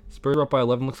 Spurs are up by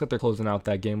 11. Looks like they're closing out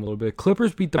that game a little bit.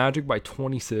 Clippers beat the Magic by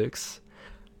 26.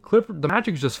 The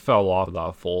Magic just fell off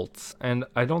without Fultz, and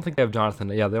I don't think they have Jonathan.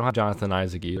 Yeah, they don't have Jonathan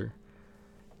Isaac either.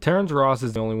 Terrence Ross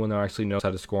is the only one that actually knows how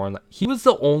to score on that. He was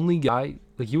the only guy,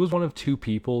 like he was one of 2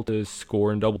 people to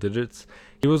score in double digits.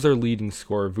 He was their leading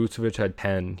scorer. Vucevic had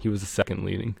 10. He was the second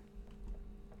leading.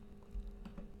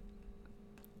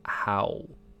 How?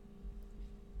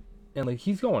 And like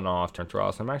he's going off Terrence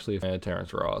Ross. I'm actually a fan of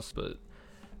Terrence Ross, but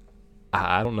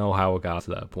I don't know how it got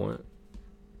to that point.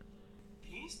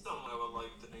 He's someone I would like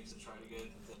the Knicks to try to get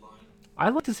at the deadline.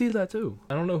 I'd like to see that too.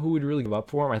 I don't know who would really give up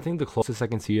for him. I think the closest I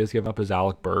can see is giving up is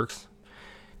Alec Burks.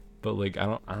 But like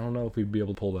I don't know if we'd be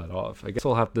able to pull that off. I guess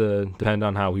we'll have to depend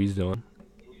on how he's doing.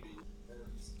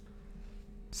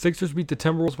 Sixers beat the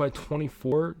Timberwolves by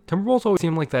 24. Timberwolves always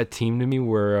seem like that team to me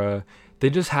where they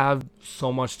just have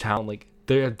so much talent. Like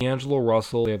they have D'Angelo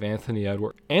Russell, they have Anthony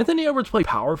Edwards. Anthony Edwards played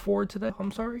power forward today.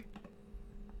 I'm sorry.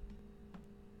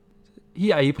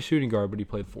 Yeah, he played shooting guard, but he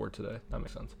played forward today. That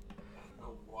makes sense. I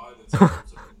don't know why the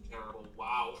Timberwolves are terrible.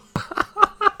 Wow.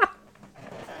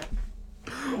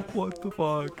 What the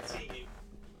fuck?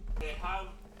 They have.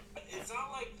 It's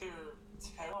not like they're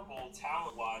terrible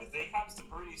talent-wise. They have some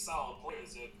pretty solid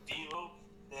players. They have D'Lo,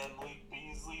 they have Malik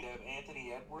Beasley, they have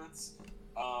Anthony Edwards.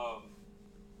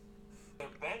 Their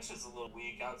bench is a little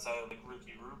weak outside of like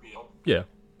Ricky Rubio. Yeah.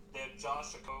 They have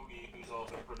Josh Okogie, who's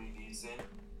also pretty decent.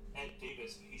 Ed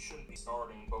Davis, he shouldn't be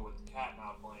starting, but with the Cat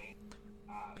not playing,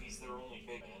 he's their only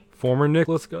big man. Former Nick,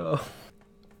 let's go.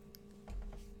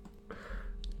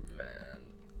 Man,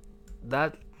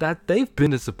 that they've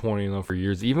been disappointing though for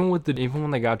years. Even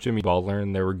when they got Jimmy Butler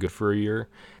and they were good for a year,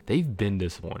 they've been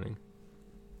disappointing.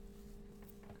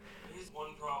 Here's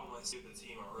one problem I see with the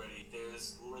team already.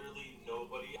 There's literally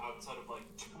nobody outside of like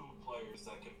 2 players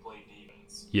that can play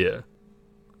defense. Yeah.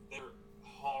 They're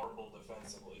horrible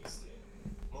defensively.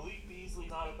 Malik Beasley's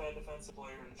not a bad defensive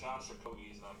player, and Josh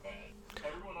Okogie is not bad.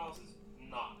 Everyone else is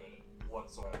not good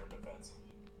whatsoever defensively.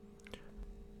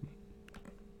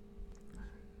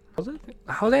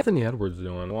 How's Anthony Edwards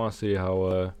doing? I want to see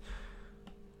how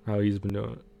he's been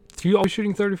doing. He's always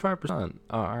shooting 35%.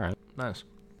 Oh, all right, nice.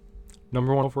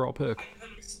 Number 1 overall pick. I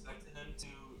kind of expected him to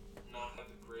not have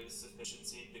the greatest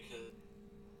efficiency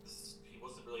because he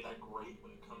wasn't really that great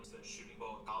when it comes to shooting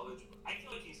ball in college. But I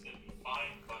feel like he's going to be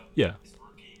fine. But Yeah. his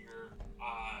rookie year,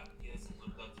 he hasn't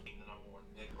lived up to being the number 1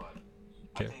 pick. But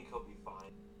Yeah. I think he'll be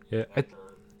fine. Yeah.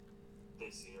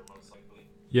 This year, most likely.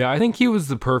 Yeah, I think he was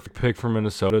the perfect pick for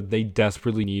Minnesota. They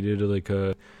desperately needed like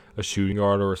a shooting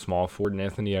guard or a small forward, and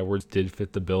Anthony Edwards did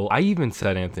fit the bill. I even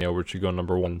said Anthony Edwards should go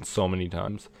number 1 so many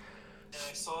times. And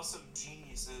I saw some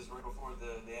geniuses right before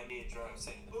the NBA draft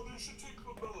saying, "Oh, they should take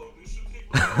LaMelo. They should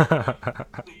take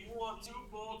LaMelo." So you want 2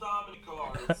 ball dominant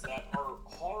guards that are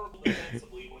horrible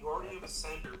defensively when you already have a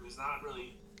center who's not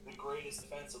really the greatest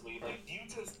defensively. Like, do you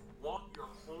just want your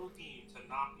whole team to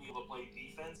not be able to play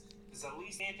defense? Because at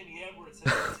least Anthony Edwards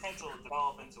has the potential to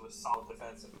develop into a solid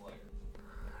defensive player.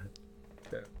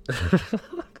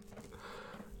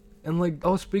 And like,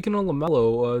 speaking of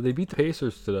LaMelo, they beat the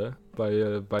Pacers today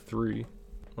by 3.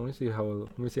 Let me see how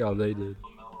they did.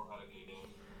 LaMelo had a good game.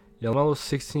 Yeah, LaMelo's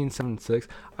 16-7-6.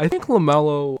 I think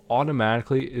LaMelo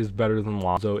automatically is better than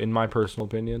Lonzo in my personal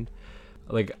opinion.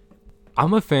 Like,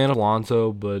 I'm a fan of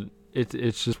Lonzo, but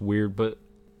it's just weird. But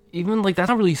even like that's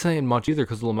not really saying much either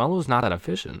because LaMelo's not that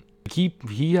efficient. He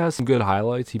has some good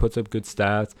highlights. He puts up good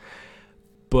stats.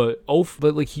 But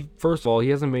like first of all, he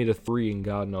hasn't made a 3 in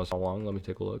God knows how long. Let me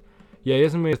take a look. Yeah, he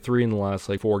hasn't made a 3 in the last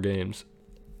like 4 games.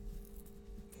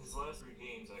 His last 3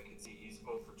 games, I can see he's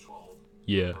 0 for 12.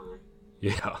 Yeah.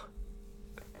 Yeah.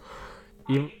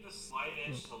 I give the slight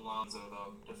edge to Lonzo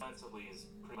though. Defensively is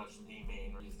pretty much the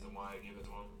main reason why I give it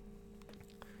to him.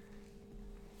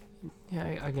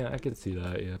 Yeah, I can see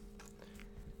that. Yeah.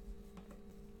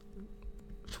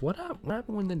 So what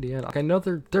happened with Indiana? Like, I know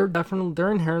they're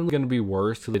inherently going to be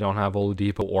worse because they don't have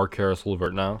Oladipo or Karis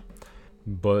LeVert now,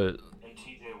 but. And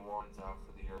TJ Warren's out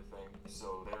for the year thing,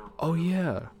 so they're. Oh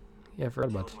yeah, I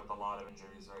forgot about that. With a lot of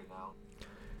injuries right now.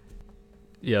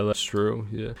 Yeah, that's true.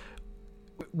 Yeah.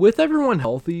 With everyone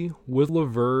healthy, with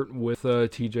LeVert, with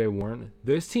TJ Warren,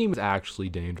 this team is actually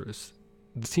dangerous.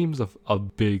 this team's a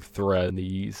big threat in the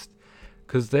East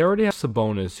because they already have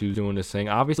Sabonis who's doing this thing.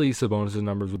 Obviously, Sabonis'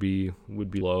 numbers would be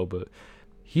low, but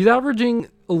he's averaging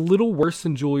a little worse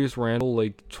than Julius Randle,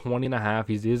 like 20 and a half.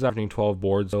 He is averaging 12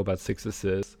 boards, though, about 6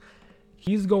 assists.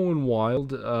 He's going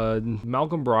wild.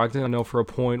 Malcolm Brogdon, I know for a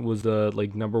point, was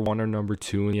like number 1 or number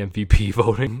 2 in the MVP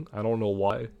voting. I don't know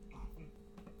why.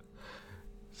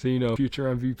 So, future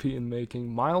MVP in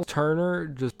making. Miles Turner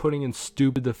just putting in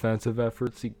stupid defensive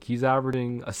efforts. He's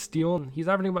averaging a steal. He's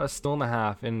averaging about a steal and a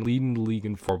half and leading the league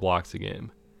in 4 blocks a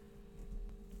game.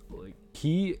 Like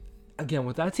again,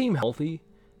 with that team healthy,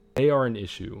 they are an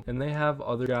issue, and they have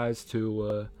other guys to.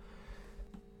 Let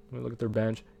me look at their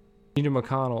bench. TJ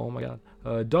McConnell, oh my God.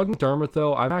 Doug McDermott,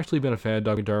 though, I've actually been a fan of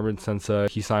Doug McDermott since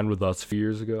he signed with us a few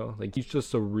years ago. Like, he's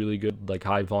just a really good, like,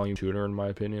 high volume shooter in my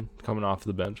opinion, coming off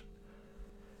the bench.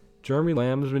 Jeremy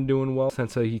Lamb's been doing well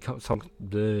since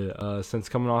since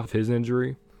coming off his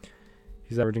injury.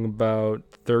 He's averaging about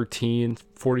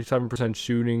 47%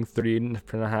 shooting,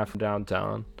 38.5 from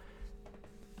downtown.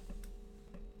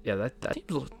 Yeah,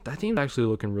 that team's actually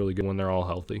looking really good when they're all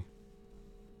healthy.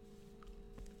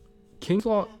 Kings They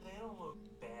don't look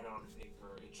bad on paper.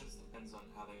 It just depends on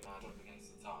how they match up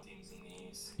against the top teams in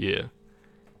the East. Yeah.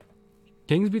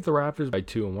 Kings beat the Raptors by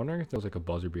 2. I'm wondering if that was like a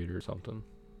buzzer beater or something.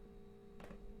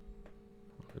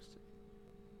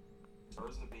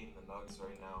 Spurs are beating the Nuggets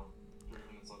right now. 3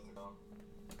 minutes left to go.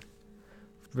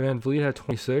 Van Vliet had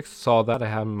 26. Saw that. I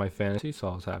have him in my fantasy, so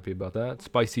I was happy about that.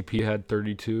 Spicy P had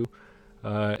 32.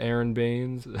 Aaron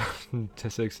Baines to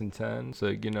 6 and 10. So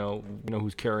you know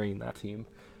who's carrying that team.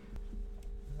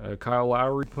 Kyle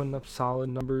Lowry putting up solid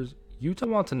numbers. Yuta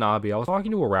Watanabe. I was talking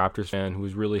to a Raptors fan who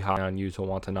was really high on Yuta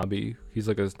Watanabe. He's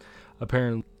like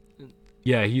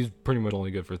he's pretty much only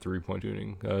good for 3-point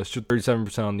shooting. Shoot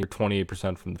 37% on the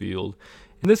 28% from the field.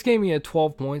 In this game, he had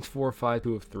 12 points, 4 of 5,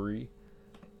 2 of 3.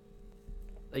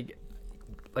 Like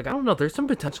I don't know. There's some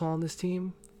potential on this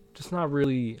team. Just not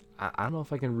really. I don't know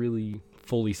if I can really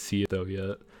fully see it though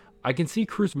yet. I can see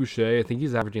Chris Boucher. I think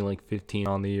he's averaging like 15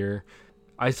 on the year.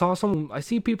 I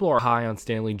see people are high on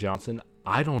Stanley Johnson.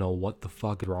 I don't know what the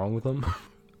fuck is wrong with him.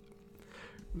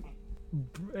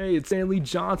 Hey, it's Stanley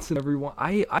Johnson, everyone.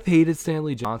 I've hated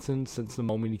Stanley Johnson since the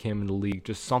moment he came into the league.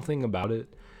 Just something about it.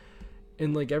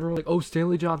 And like everyone like, oh,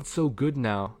 Stanley Johnson's so good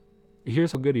now.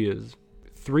 Here's how good he is.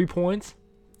 3 points,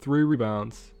 3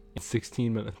 rebounds in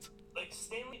 16 minutes. Like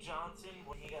Stanley Johnson,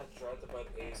 when he got drafted by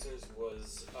the Pacers,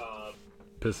 was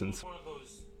Pistons. He's one of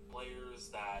those players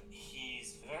that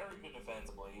he's very good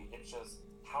defensively. It's just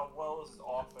how well is his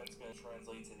offense going to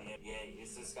translate to the NBA?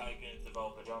 Is this guy going to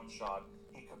develop a jump shot?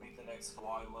 He could be the next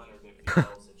Kawhi Leonard if he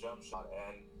develops a jump shot,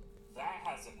 and that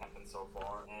hasn't happened so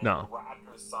far. And No. the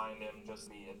Raptors signed him just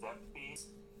to be a depth piece,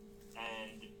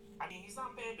 and I mean he's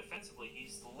not bad defensively.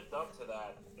 He's lived up to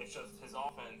that. It's just his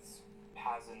offense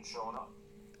hasn't shown up.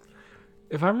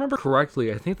 If I remember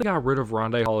correctly, I think they got rid of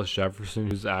Rondé Hollis Jefferson,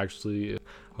 who's actually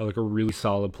like a really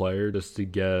solid player, just to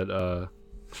get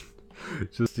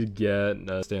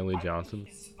Stanley Johnson.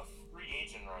 He's a free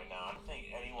agent right now. I don't think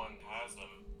anyone has him.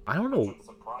 I don't know. I'm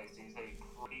surprised. He's a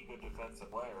pretty good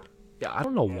defensive player. Yeah, I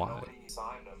don't know Yeah, why. nobody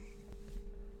signed him.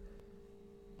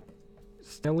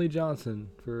 Stanley Johnson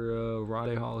for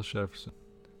Rondé Hollis Jefferson.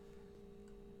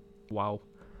 Wow.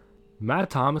 Matt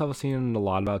Thomas, I've seen a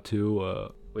lot about too.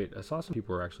 Wait, I saw some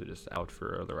people were actually just out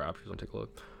for the Raptors. I'll take a look.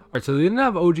 All right, so they didn't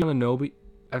have OG Anunoby.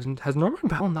 Has Norman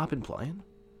Powell not been playing?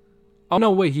 Oh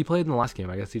no, wait, he played in the last game.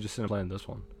 I guess he just didn't play in this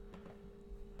one.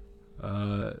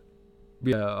 OG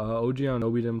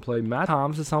Anunoby didn't play. Matt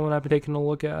Thomas is someone I've been taking a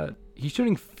look at. He's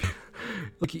shooting.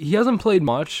 Like he hasn't played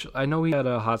much. I know he had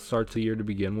a hot start to the year to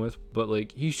begin with, but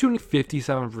like he's shooting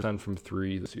 57% from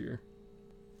 3 this year.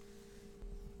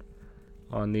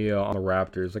 On the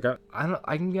Raptors, like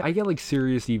I get like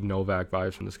serious Steve Novak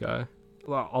vibes from this guy.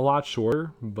 A lot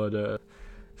shorter, but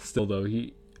still though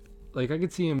I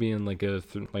could see him being like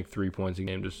 3 points a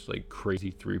game, just like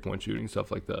crazy 3-point shooting stuff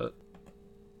like that.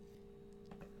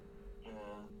 Yeah.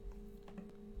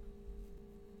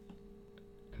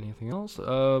 Anything else?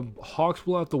 Hawks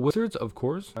will out the Wizards, of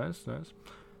course. Nice.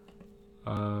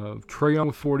 Trae Young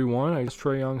with 41. I guess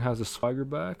Trae Young has a swagger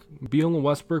back. Beal and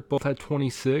Westbrook both had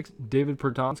 26. David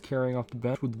Bertans carrying off the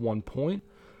bench with 1 point.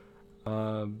 They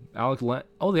have Alex Len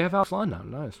now.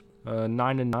 Nice.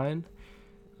 9 and 9.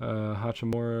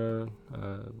 Hachimura,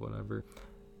 whatever.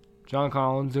 John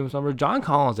Collins doing something. John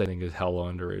Collins, I think, is hella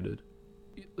underrated.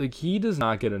 Like he does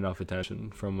not get enough attention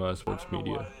from sports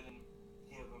media. Why they didn't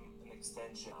give him an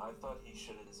extension. I thought he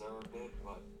should have deserved it,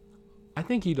 but I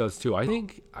think he does too. I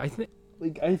think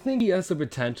Like, I think he has the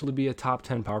potential to be a top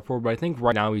 10 power forward, but I think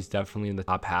right now he's definitely in the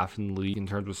top half in the league in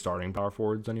terms of starting power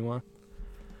forwards anyway.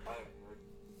 I agree.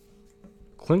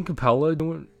 Clint Capella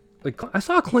doing like I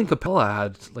saw Clint Capella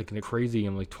had like a crazy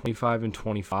game, like 25 and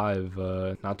 25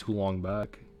 not too long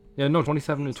back. Yeah, no,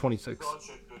 27 and 26. Such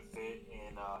a good fit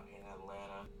in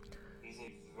Atlanta. He's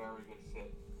a very good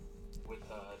fit with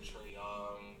Trae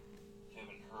Young,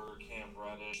 Kevin Herter, Cam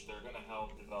Reddish. They're gonna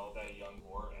help develop that young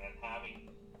core, and having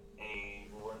a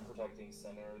rim protecting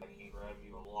center that can grab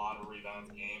you a lot of rebounds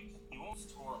a game. He won't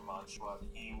score much, but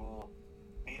he will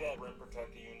be that rim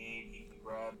protector you need. He can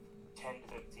grab 10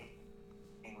 to 15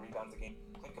 rebounds a game.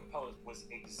 Clint Capella was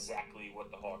exactly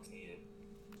what the Hawks needed.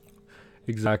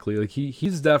 Exactly. Like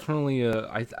he's definitely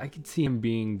I could see him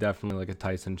being definitely like a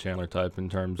Tyson Chandler type in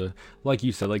terms of, like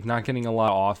you said, like not getting a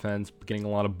lot of offense, but getting a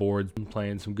lot of boards and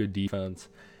playing some good defense.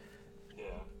 Yeah.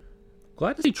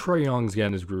 Glad to see Trae Young's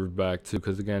getting his groove back too,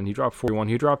 because again he dropped 41.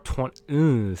 He dropped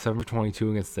 7 for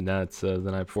 22 against the Nets the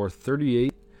night before.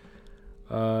 38,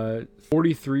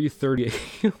 43, 38.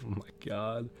 Oh my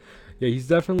god. Yeah, he's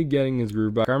definitely getting his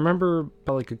groove back. I remember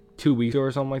about like 2 weeks ago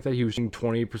or something like that, he was shooting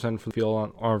 20% from the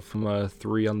field from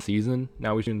 3 on the season.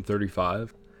 Now he's shooting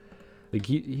 35. Like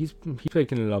he's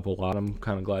picking it up a lot. I'm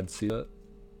kind of glad to see that.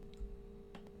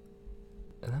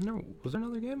 And then was there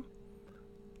another game?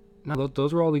 No,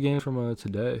 those were all the games from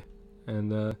today.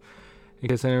 And in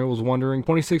case anyone was wondering,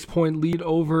 26-point lead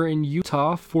over in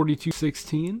Utah,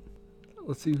 42-16.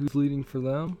 Let's see who's leading for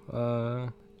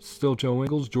them. Still Joe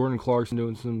Ingles, Jordan Clarkson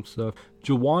doing some stuff.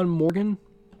 Jawan Morgan,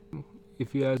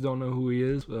 if you guys don't know who he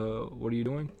is, what are you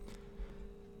doing?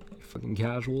 Fucking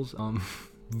casuals.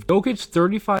 Jokic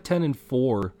 35, 10, and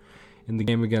 4 in the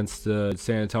game against San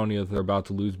Antonio. They're about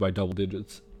to lose by double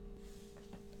digits.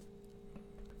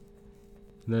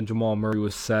 And then Jamal Murray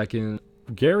was second.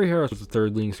 Gary Harris was the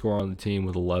third leading scorer on the team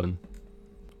with 11.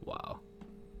 Wow.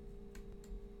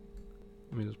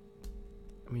 I mean,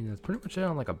 that's pretty much it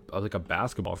on like a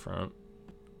basketball front.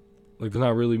 Like, there's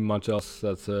not really much else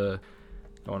that's going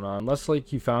on. Unless, like,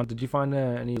 did you find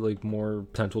any, like, more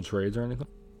potential trades or anything?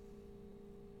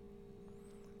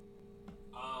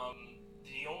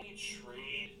 The only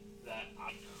trade that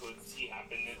I could see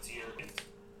happen this year is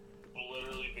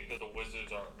literally because the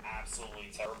Wizards are absolutely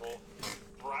terrible.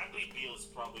 Bradley Beal is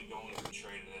probably going to be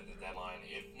traded at the deadline.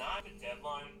 If not the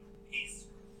deadline,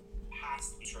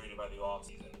 has to be traded by the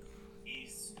offseason.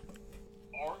 He's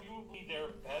arguably their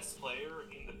best player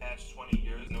in the past 20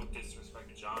 years. No disrespect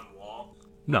to John Wall.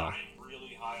 No. I'm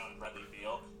really high on Bradley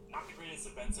Beal. Not the greatest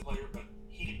defensive player, but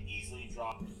he could easily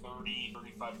drop 30,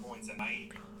 35 points a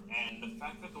night. And the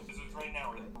fact that the Wizards right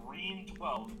now are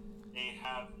 3-12, they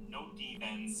have no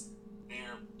defense.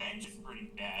 Their bench is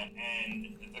pretty bad,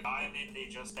 and the guy that they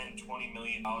just spent $20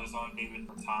 million on, David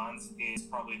Bertans, is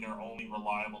probably their only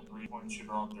reliable three-point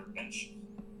shooter off their bench.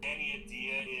 Danny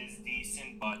Adia is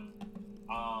decent, but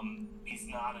he's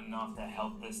not enough to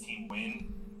help this team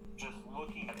win. Just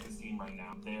looking at this team right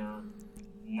now, they're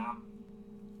not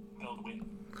built to win.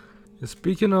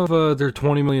 Speaking of their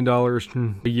 $20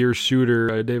 million a year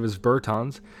shooter, Davis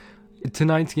Bertans,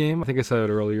 tonight's game, I think I said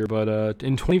it earlier, but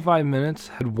in 25 minutes,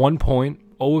 had 1 point,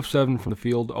 0 of 7 from the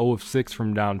field, 0 of 6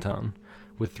 from downtown,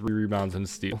 with 3 rebounds and a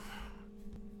steal.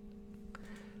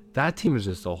 That team is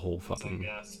just a whole fucking...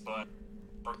 Yes, but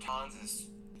Bertans is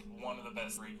one of the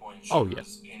best three-point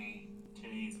shooters in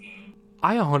today's game.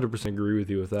 I 100% agree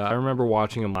with you with that. I remember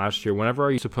watching him last year. Whenever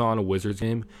I used to put on a Wizards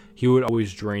game, he would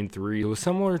always drain 3. It was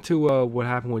similar to what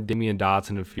happened with Damian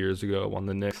Dotson a few years ago on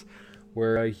the Knicks,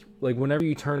 where like whenever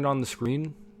you turn it on the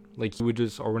screen, like he would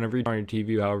just, or whenever you turn on your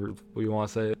TV, however you want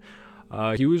to say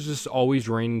it, he was just always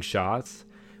draining shots.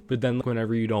 But then like,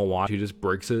 whenever you don't watch, he just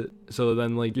breaks it. So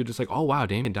then like you're just like, oh wow,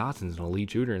 Damian Dotson's an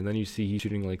elite shooter, and then you see he's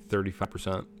shooting like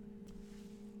 35%.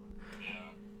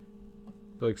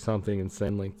 Like something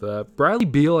insane like that. Bradley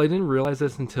Beal, I didn't realize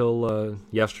this until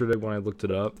yesterday when I looked it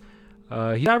up.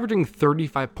 He's averaging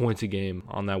 35 points a game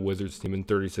on that Wizards team in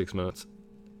 36 minutes.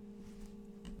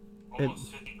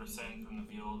 Almost 50% from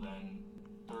the field and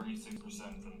 36%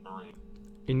 from three.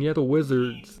 And yet the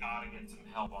Wizards... He's got to get some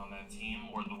help on that team,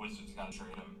 or the Wizards got to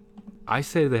trade him. I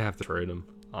say they have to trade him,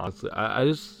 honestly. I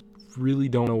just really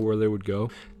don't know where they would go.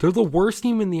 They're the worst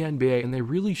team in the NBA, and they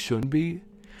really shouldn't be.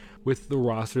 With the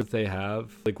roster that they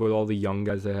have, like with all the young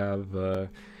guys they have, the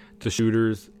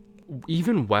shooters,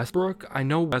 even Westbrook. I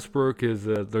know Westbrook is,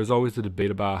 there's always a debate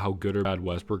about how good or bad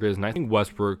Westbrook is, and I think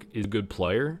Westbrook is a good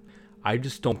player. I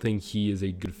just don't think he is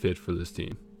a good fit for this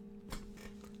team.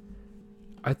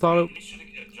 They should have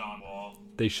kept John Wall.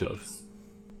 They should have.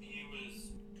 He was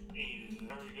a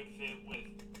very good fit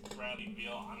with Bradley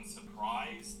Beal. I'm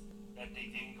surprised that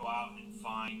they didn't go out and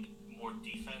find more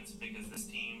defense because this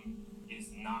team is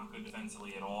not good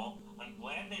defensively at all. I'm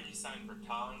glad they re-signed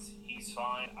Bertans. He's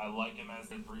fine. I like him as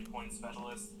their three-point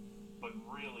specialist. But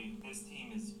really, this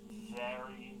team is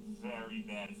very, very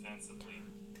bad defensively.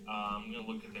 I'm going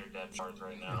to look at their depth charts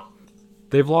right now.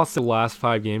 They've lost the last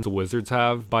 5 games. The Wizards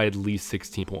have by at least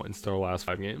 16 points. Their last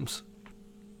 5 games.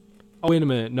 Oh, wait a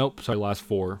minute. Nope. Sorry, last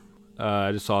 4.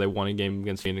 I just saw they won a game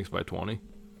against Phoenix by 20.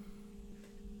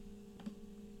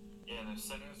 Yeah, their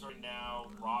centers right now,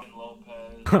 Robin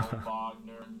Lopez, Mo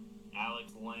Wagner,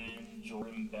 Alex Len,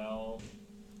 Jordan Bell.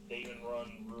 They even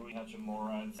run Rui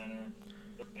Hachimura at center.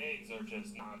 The bigs are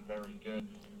just not very good.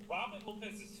 Robin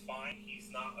Lopez is fine.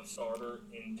 He's not a starter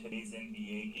in today's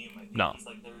NBA game. I think he's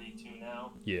like 32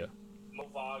 now. Yeah. Mo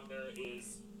Wagner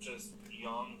is just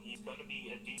young. He's going to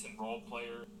be a decent role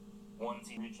player once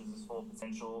he reaches his full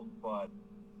potential, but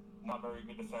not very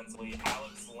good defensively.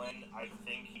 Alex Len, I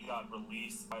think he got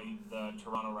released by the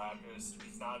Toronto Raptors.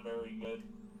 He's not very good.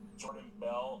 Jordan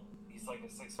Bell, he's like a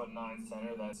 6'9"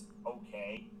 center that's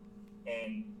okay.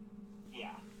 And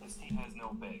yeah, this team has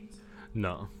no bigs.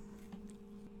 No.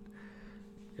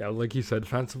 Yeah, like you said,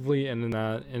 defensively and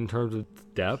in terms of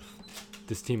depth,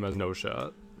 this team has no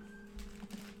shot.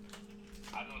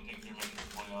 I don't think they're making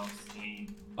the playoffs. They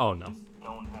don't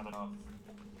have enough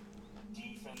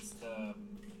defense to.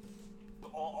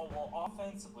 Well,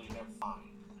 offensively, they're fine.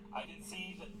 I can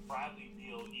see that Bradley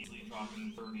Beal easily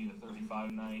dropping 30 to 35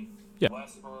 a night. Yeah.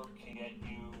 Westbrook can get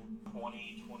you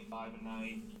 20, 25 a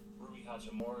night. Rui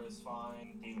Hachimura is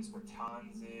fine. Davis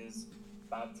Bertans is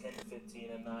about 10 to 15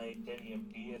 a night. Deni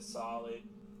Avdija is solid.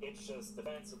 It's just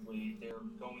defensively, they're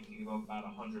going to give up about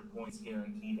 100 points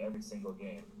guaranteed every single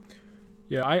game.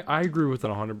 Yeah, I agree with it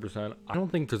 100%. I don't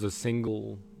think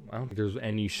there's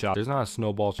any shot. There's not a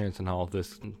snowball chance in hell of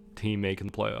this team making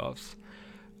the playoffs.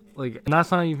 Like, and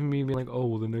that's not even me being like, oh,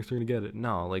 well, the Knicks are going to get it.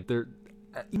 No, like,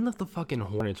 even if the fucking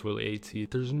Hornets were the 8th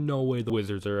seed, there's no way the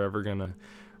Wizards are ever going to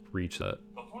reach that.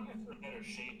 The Hornets are in better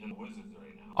shape than the Wizards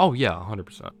right now. Oh, yeah,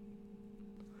 100%.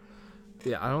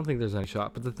 Yeah, I don't think there's any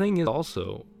shot. But the thing is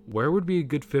also, where would be a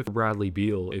good fit for Bradley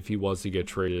Beal if he was to get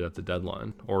traded at the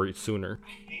deadline or sooner?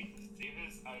 I hate to say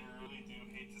this. I really do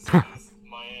hate to say this.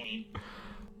 Miami.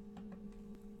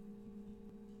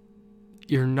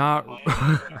 You're not... Miami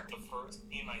is like the first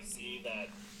team I see that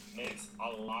makes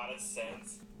a lot of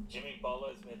sense. Jimmy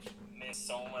Butler has missed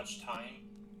so much time.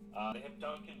 They have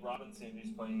Duncan Robinson,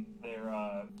 who's playing their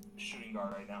shooting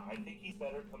guard right now. I think he's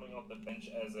better coming off the bench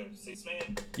as a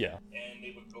six-man. Yeah. And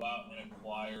they would go out and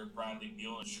acquire Bradley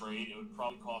Beal in a trade. It would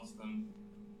probably cost them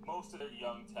most of their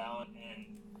young talent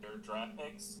and their draft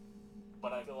picks.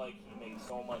 But I feel like he makes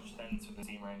so much sense for the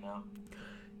team right now.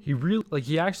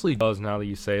 He actually does now that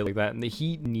you say like that. And the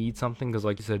Heat need something because,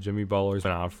 like you said, Jimmy Butler's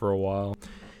been out for a while.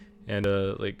 And,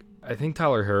 I think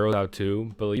Tyler Herro's out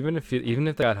too, but even if they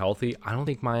got healthy, I don't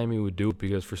think Miami would do it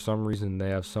because for some reason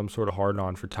they have some sort of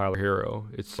hard-on for Tyler Herro.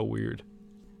 It's so weird.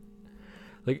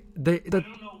 Like I don't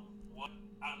know what.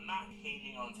 I'm not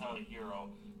hating on Tyler Herro.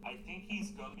 I think he's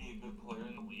gonna be a good player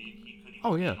in the league. He could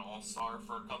even be an all-star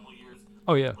for a couple of years.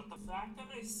 Oh yeah. But the fact that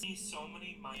I see so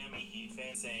many Miami Heat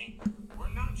fans saying we're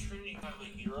not trading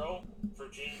Tyler Herro for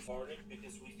James Harden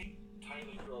because we think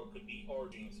Tyler Herro could be our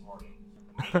James Harden.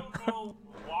 I don't know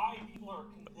why people are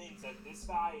convinced that this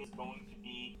guy is going to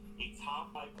be a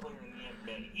top 5 player in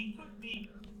the NBA. He could be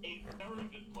a very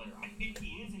good player. I think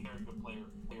he is a very good player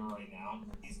right now.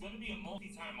 He's going to be a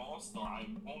multi-time All-Star. I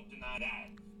won't deny that.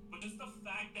 But just the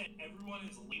fact that everyone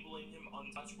is labeling him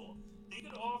untouchable. They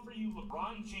could offer you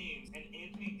LeBron James and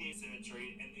Anthony Davis in a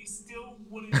trade, and they still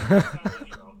wouldn't have Tyler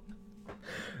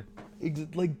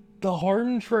Herro. Like, the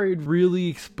Harden trade really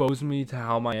exposed me to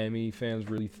how Miami fans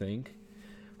really think.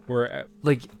 Where,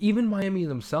 like, even Miami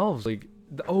themselves, like,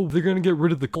 oh, they're going to get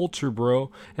rid of the culture, bro.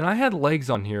 And I had Legs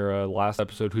on here last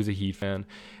episode, who's a Heat fan.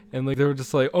 And, like, they were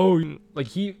just like, oh, like,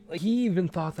 he even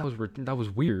thought that was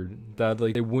weird. That,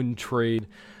 like, they wouldn't trade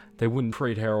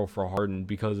Harrell for Harden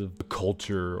because of the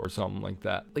culture or something like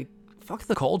that. Like, fuck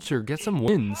the culture. Get some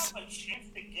wins. You have a chance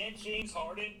to get James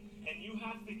Harden, and you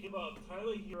have to give up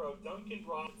Tyler Herro, Duncan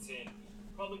Robinson,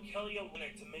 probably Kelly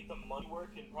Olynyk to make the money work,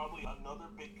 and probably another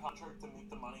big contract to make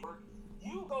the money work.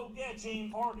 You go get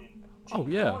James Harden.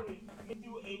 Harden made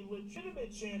you a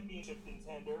legitimate championship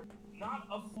contender, not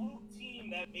a fluke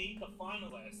team that made the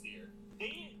finals last year.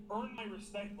 They earned my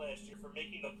respect last year for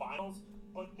making the finals,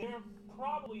 but they're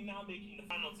probably not making the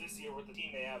finals this year with the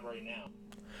team they have right now,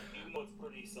 even though it's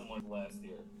pretty similar to last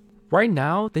year. Right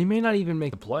now, they may not even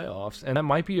make the playoffs, and that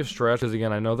might be a stretch because,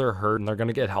 again, I know they're hurt and they're going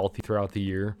to get healthy throughout the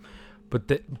year. But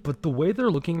the way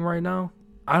they're looking right now,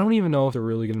 I don't even know if they're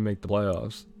really going to make the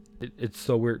playoffs. It's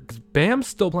so weird. 'Cause Bam's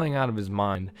still playing out of his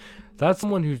mind. That's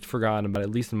someone who's forgotten about, at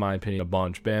least in my opinion, a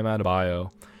bunch. Bam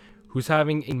Adebayo, who's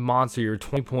having a monster year,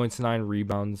 20 points, 9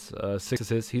 rebounds, 6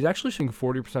 assists. He's actually shooting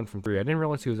 40% from 3. I didn't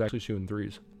realize he was actually shooting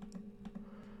threes.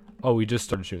 Oh, he just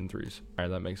started shooting threes. All right,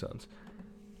 that makes sense.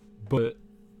 But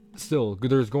still,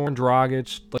 there's Goran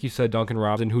Dragic, like you said, Duncan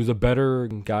Robinson, who's a better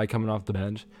guy coming off the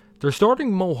bench. They're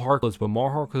starting Mo Harkless, but Mo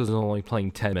Harkless is only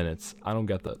playing 10 minutes. I don't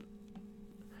get that.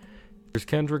 There's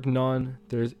Kendrick Nunn.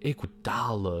 There's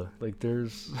Iguodala. Like,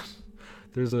 there's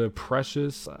a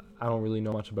Precious. I don't really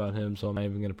know much about him, so I'm not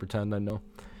even going to pretend I know.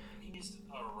 He's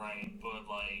alright, but,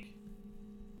 like,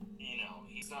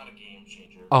 he's not a game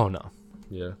changer. Oh, no.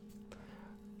 Yeah.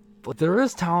 But there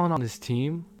is talent on his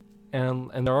team, and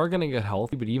they are going to get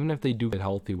healthy, but even if they do get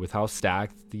healthy, with how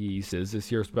stacked the East is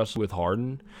this year, especially with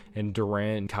Harden and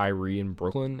Durant and Kyrie in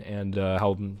Brooklyn, and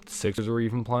how Sixers are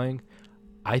even playing,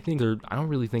 I don't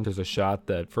really think there's a shot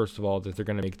that, first of all, that they're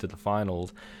going to make it to the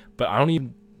finals, but I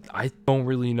don't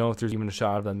really know if there's even a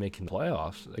shot of them making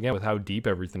playoffs. Again, with how deep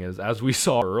everything is, as we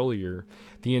saw earlier,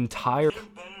 the entire... They're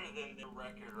better than their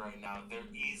record right now. They're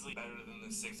easily better than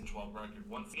the 6-12 record.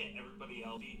 Once again, everybody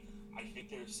healthy, I think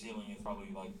their ceiling is probably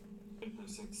like 5th or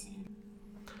 6th seed.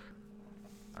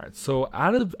 All right, so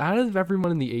out of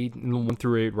everyone in the 1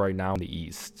 through 8 right now in the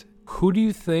East, who do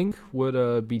you think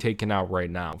would be taken out right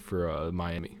now for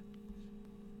Miami?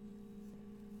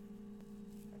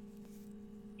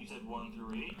 You said 1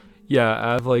 through 8? Yeah,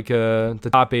 I have like the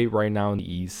top 8 right now in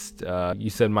the East. You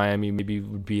said Miami maybe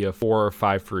would be a 4 or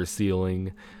 5 for a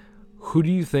ceiling. Who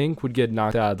do you think would get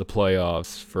knocked out of the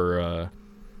playoffs for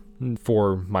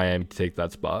Miami to take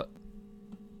that spot?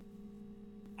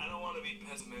 I don't want to be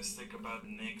pessimistic about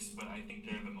the Knicks, but I think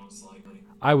they're the most likely.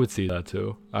 I would see that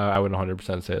too. I would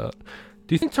 100% say that.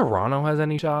 Do you think Toronto has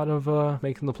any shot of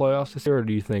making the playoffs this year, or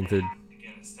do you think They that... have to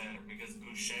get a center because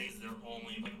Boucher is their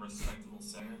only respectable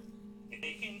center. If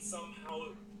they can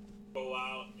somehow go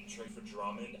out and trade for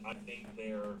Drummond, I think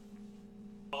they're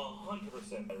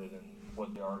 100% better than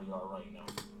what they already are right now.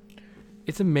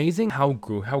 It's amazing how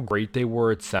great they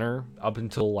were at center up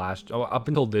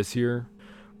until this year,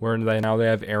 where they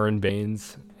have Aaron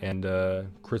Baines and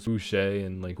Chris Boucher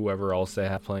and like whoever else they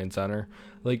have playing center.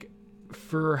 Like,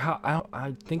 for how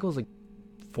I think it was like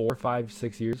 4, 5,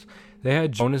 6 years, they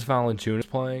had Jonas Valanciunas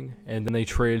playing, and then they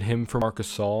traded him for Marc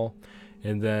Gasol,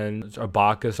 and then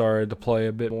Ibaka started to play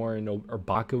a bit more, and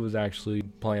Ibaka was actually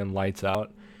playing lights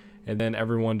out, and then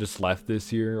everyone just left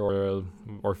this year or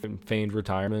feigned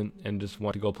retirement and just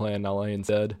went to go play in LA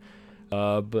instead.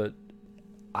 But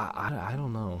I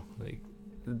don't know, like,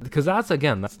 because you're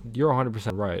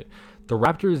 100% right. The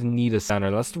Raptors need a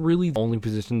center. That's really the only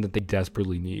position that they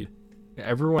desperately need.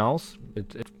 Everyone else,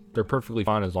 they're perfectly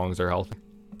fine as long as they're healthy.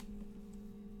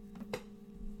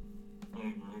 I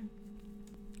agree.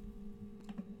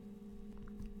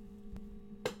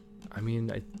 I mean,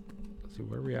 let's see,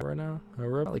 where are we at right now?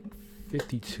 We're at like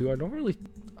 52.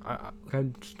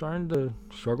 I'm starting to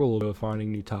struggle a little bit with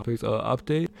finding new topics.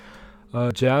 Update.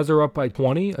 Jazz are up by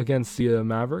 20 against the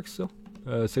Mavericks still.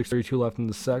 6:32 left in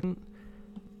the second.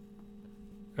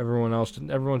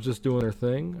 Everyone's just doing their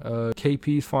thing.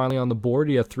 KP's finally on the board.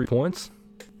 He had 3 points.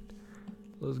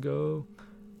 Let's go.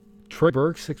 Trey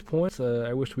Burke, 6 points.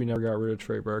 I wish we never got rid of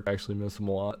Trey Burke. I actually miss him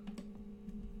a lot.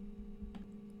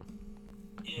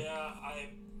 Yeah, I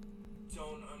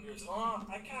don't understand.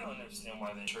 I kind of understand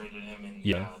why they traded him in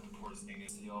Yeah. the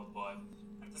Porzingis deal, but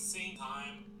at the same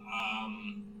time,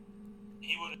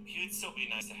 he would still be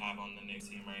nice to have on the Knicks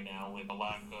team right now with the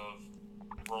lack of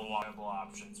reliable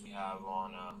options we have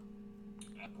on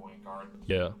at point guard.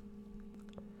 Yeah.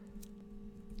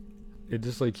 It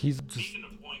just like he's just. Speaking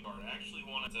of point guard, I actually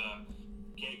wanted to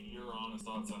get your honest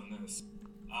thoughts on this.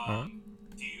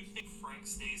 Do you think Frank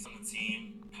stays on the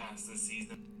team past this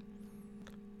season?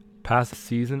 Past the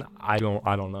season, I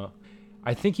don't know.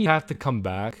 I think he'd have to come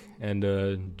back and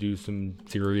do some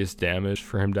serious damage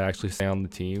for him to actually stay on the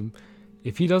team.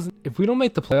 If we don't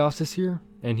make the playoffs this year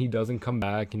and he doesn't come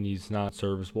back and he's not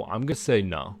serviceable, I'm gonna say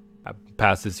no.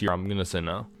 Past this year, I'm gonna say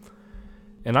no.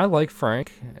 And I like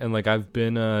Frank, and like I've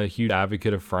been a huge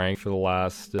advocate of Frank for the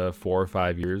last 4 or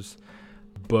 5 years,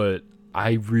 but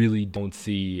I really don't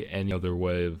see any other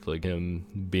way of like him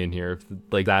being here.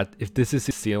 If this is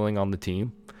his ceiling on the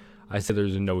team, I say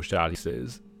there's no shot he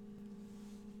stays.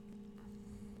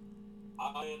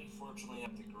 I unfortunately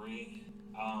have to agree.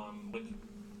 With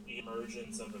the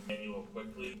emergence of Emmanuel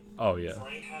quickly. Oh yeah.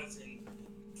 Frank,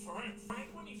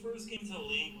 when he first came to the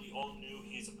league, we all knew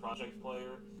he's a project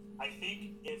player. I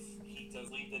think if he does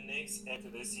leave the Knicks enter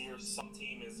this year, some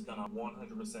team is gonna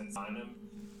 100% sign him.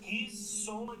 He's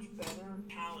so much better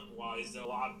talent-wise than a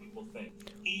lot of people think.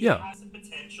 He has the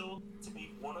potential to be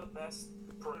one of the best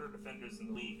perimeter defenders in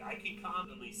the league. I can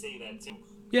confidently say that too.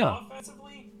 Yeah.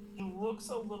 Offensively, he looks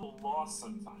a little lost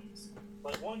sometimes.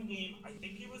 Like one game, I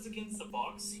think it was against the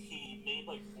Bucks, he made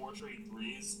like 4 straight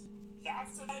threes.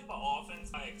 That's the type of offense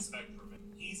I expect from him.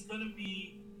 He's gonna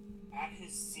be at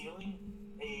his ceiling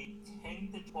a 10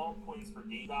 to 12 points per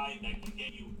game guy that can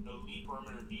get you elite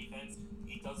perimeter defense.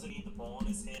 He doesn't need the ball in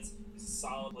his hands. He's a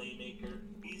solid playmaker.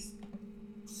 He's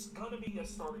gonna be a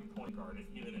starting point guard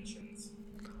if given a chance.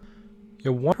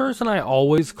 Yeah, one person I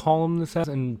always call him this as,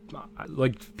 and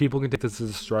like people can take this as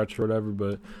a stretch or whatever,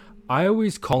 but I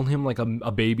always call him like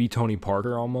a baby Tony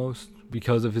Parker almost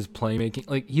because of his playmaking.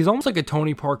 Like he's almost like a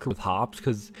Tony Parker with hops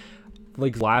because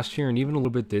like last year and even a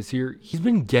little bit this year, he's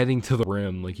been getting to the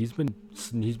rim. Like he's been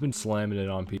slamming it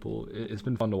on people. It's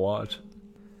been fun to watch.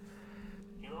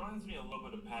 He reminds me a little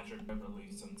bit of Patrick Beverley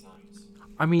sometimes.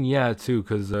 I mean, yeah, too,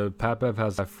 because Pat Bev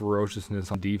has that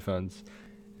ferociousness on defense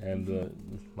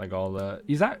and like all that.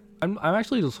 I'm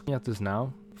actually just looking at this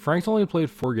now. Frank's only played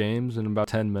 4 games in about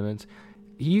 10 minutes.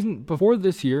 Before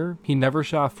this year, he never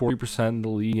shot 40% in the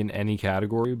league in any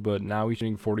category, but now he's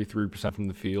shooting 43% from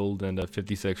the field and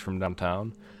 56% from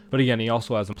downtown. But again, he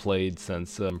also hasn't played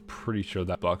since I'm pretty sure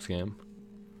that Bucks game.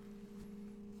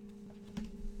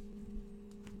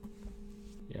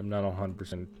 Yeah, I'm not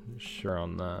 100% sure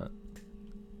on that.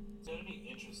 It's going to be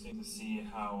interesting to see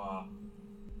how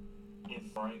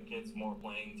if Frank gets more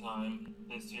playing time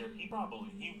this year. He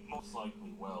most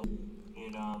likely will.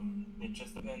 It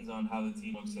just depends on how the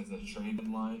team looks as a trade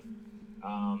deadline.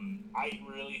 I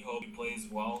really hope he plays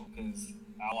well because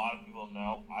a lot of people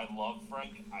know I love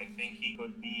Frank. I think he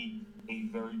could be a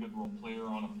very good role player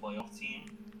on a playoff team.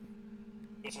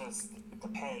 It just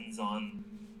depends on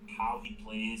how he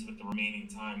plays with the remaining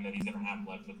time that he's going to have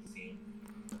left with the team.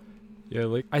 Yeah,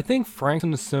 like I think Frank's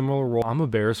in a similar role. I'm a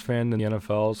Bears fan in the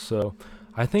NFL, so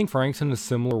I think Frank's in a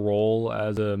similar role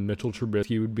as a Mitchell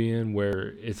Trubisky would be in,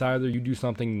 where it's either you do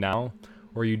something now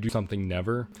or you do something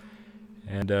never.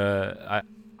 And I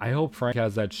hope Frank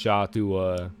has that shot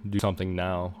to do something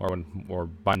now, or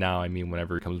by now I mean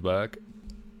whenever he comes back.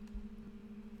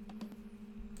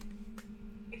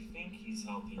 I think he's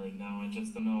healthy right now. I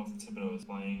just don't know if Thibodeau is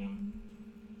playing him.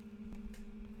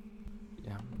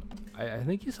 Yeah, I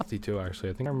think he's healthy too. Actually,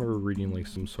 I think I remember reading like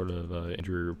some sort of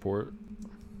injury report.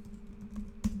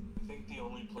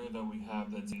 That we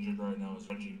have that's injured right now is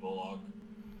Reggie Bullock.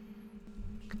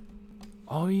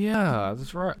 Oh yeah,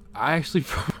 that's right. I actually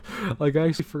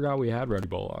forgot we had Reggie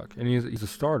Bullock, and he's a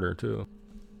starter too.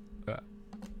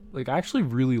 Like I actually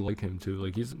really like him too.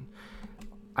 Like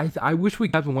I wish we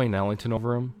kept Wayne Ellington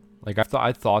over him. Like I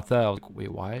thought that I was like,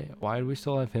 wait, why do we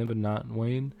still have him but not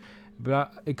Wayne?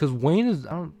 But because Wayne is,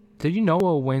 did you know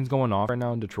Wayne's going off right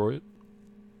now in Detroit?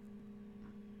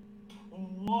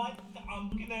 What? I'm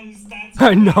looking at his stats.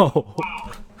 I know.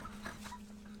 Wow.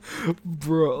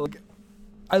 Bro, like,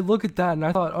 I look at that and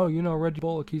I thought, oh, Reggie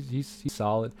Bullock, he's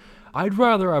solid. I'd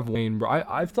rather have Wayne, bro.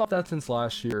 I've thought that since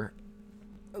last year.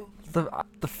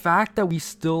 The fact that we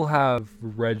still have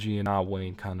Reggie and not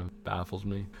Wayne kind of baffles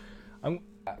me.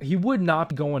 He would not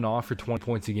be going off for 20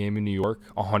 points a game in New York,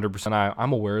 100%.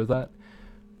 I'm aware of that.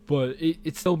 But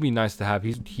it'd still be nice to have.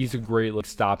 He's a great like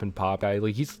stop and pop guy.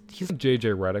 Like he's like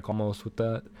JJ Redick almost with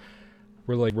that.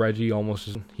 Where like Reggie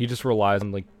almost he just relies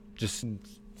on like just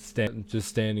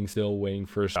standing still waiting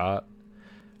for a shot.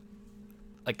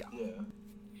 Like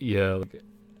yeah, like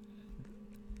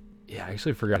yeah, I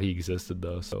actually forgot he existed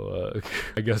though. So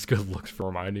I guess good looks for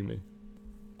reminding me.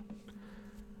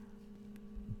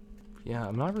 Yeah,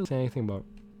 I'm not really saying anything about.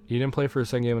 He didn't play for a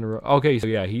second game in a row. Okay, so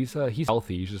yeah, he's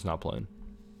healthy. He's just not playing.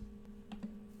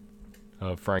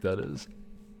 Frank, that is.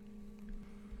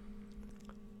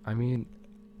 I mean,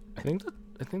 I think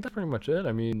that's pretty much it.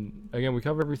 I mean, again, we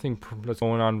covered everything that's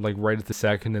going on like right at the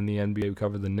second in the NBA. We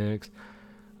covered the Knicks,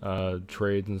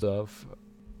 trades and stuff.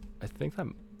 I think that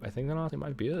honestly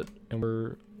might be it. And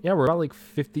we're about like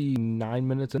 59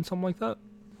 minutes in, something like that.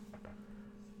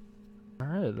 All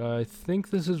right, I think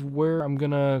this is where I'm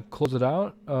gonna close it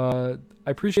out. I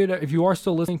appreciate it if you are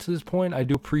still listening to this point. I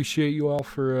do appreciate you all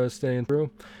for staying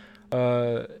through.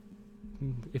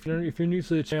 If you're new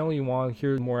to the channel, you want to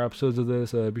hear more episodes of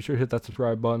this, be sure to hit that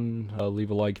subscribe button.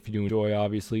 Leave a like if you do enjoy,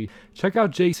 obviously. Check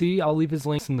out JC. I'll leave his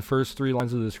links in the first 3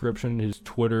 lines of the description, his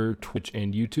Twitter, Twitch,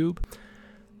 and YouTube.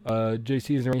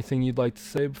 JC, is there anything you'd like to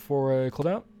say before I close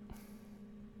out?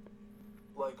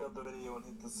 Like up the video and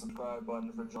hit the subscribe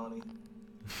button for Johnny.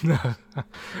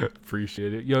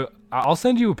 Appreciate it. Yo, I'll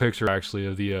send you a picture actually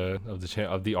of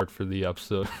the art for the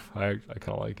episode. I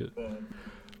kind of like it.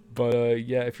 But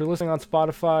yeah, if you're listening on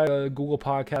Spotify, Google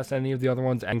Podcasts, any of the other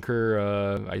ones,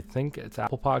 Anchor, I think it's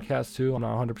Apple Podcasts too. I'm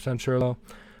not 100% sure though.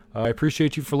 I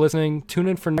appreciate you for listening. Tune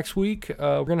in for next week.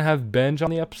 We're gonna have Benj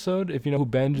on the episode. If you know who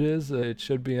Benj is, it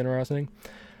should be interesting.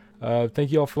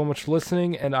 Thank you all so much for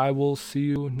listening, and I will see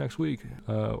you next week,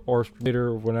 or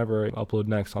later whenever I upload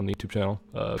next on the YouTube channel.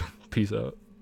 Peace out.